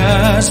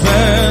 'Cause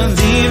we're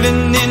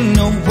living in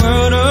a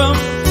world of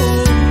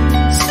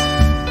fools,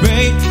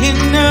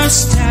 breaking us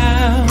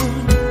down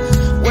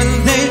when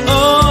they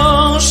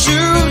all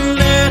should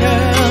let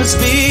us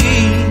be.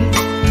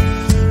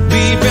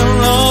 We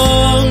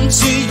belong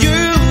to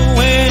you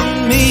and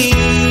me.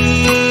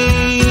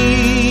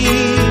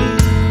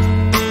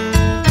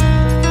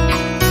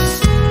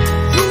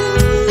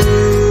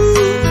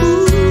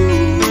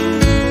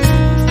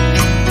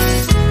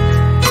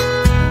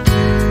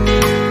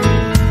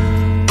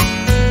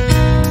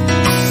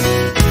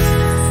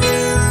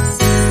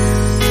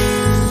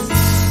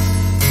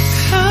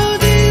 How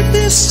deep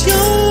is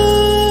your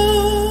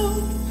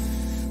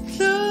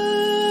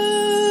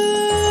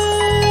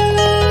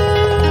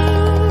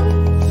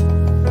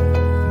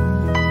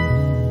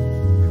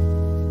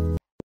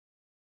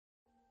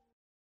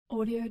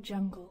Audio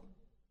Jungle.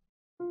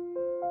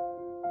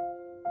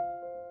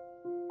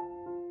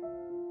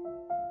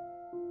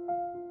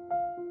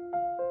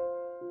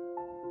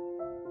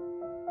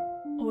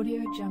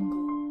 Audio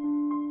Jungle.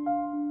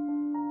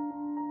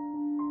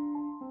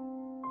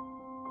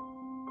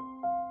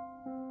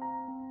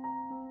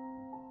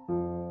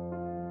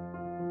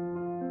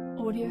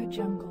 Audio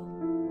Jungle.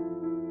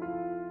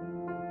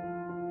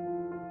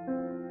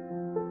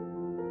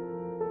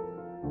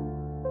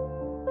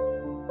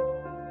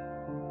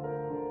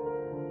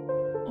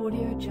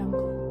 Audio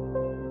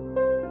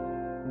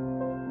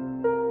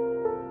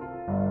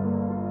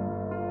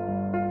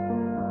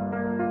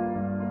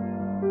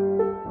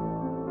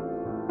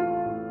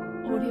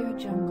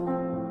Jungle.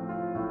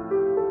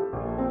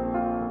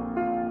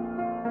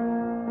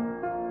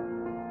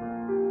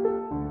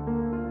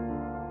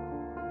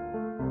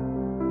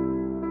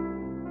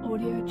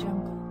 Audio Jungle.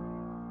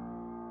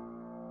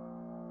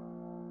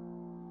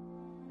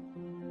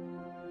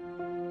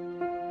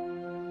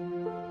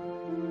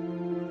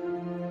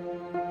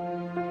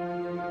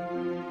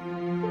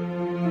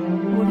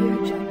 Audio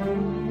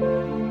Jungle.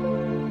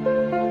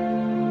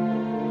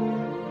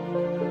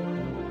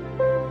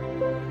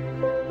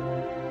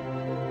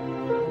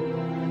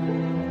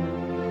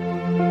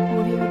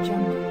 Audio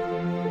Jungle.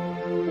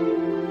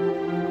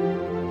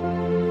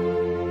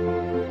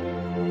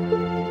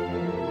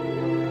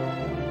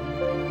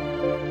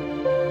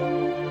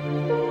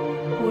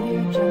 Audio Jungle.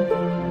 Audio Jungle.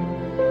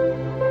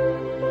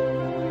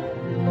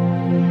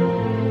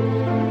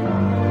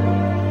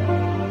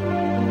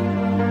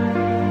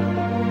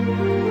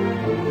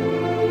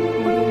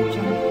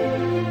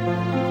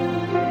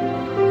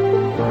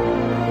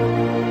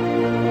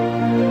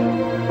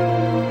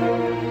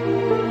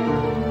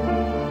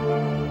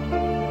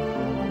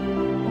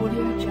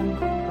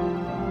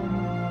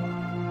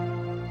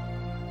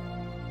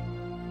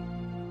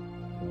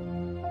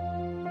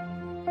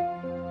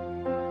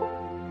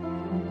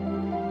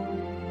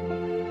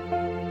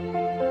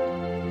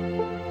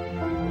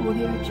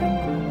 Audio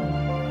Jungle.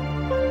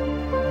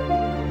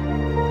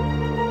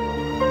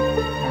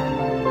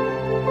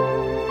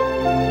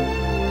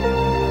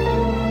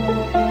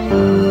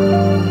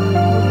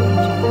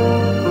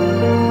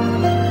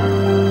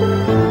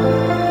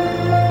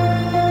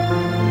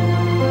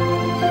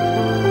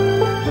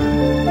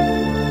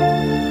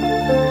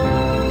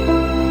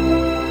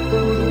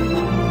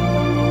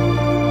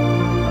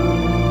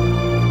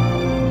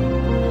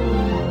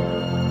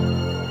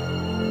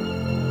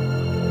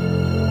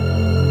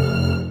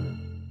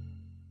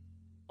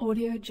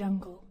 Audio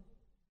Jungle.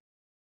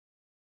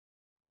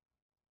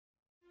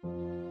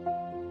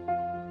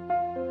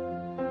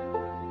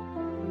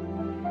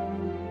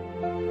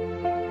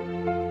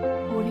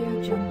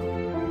 jungle.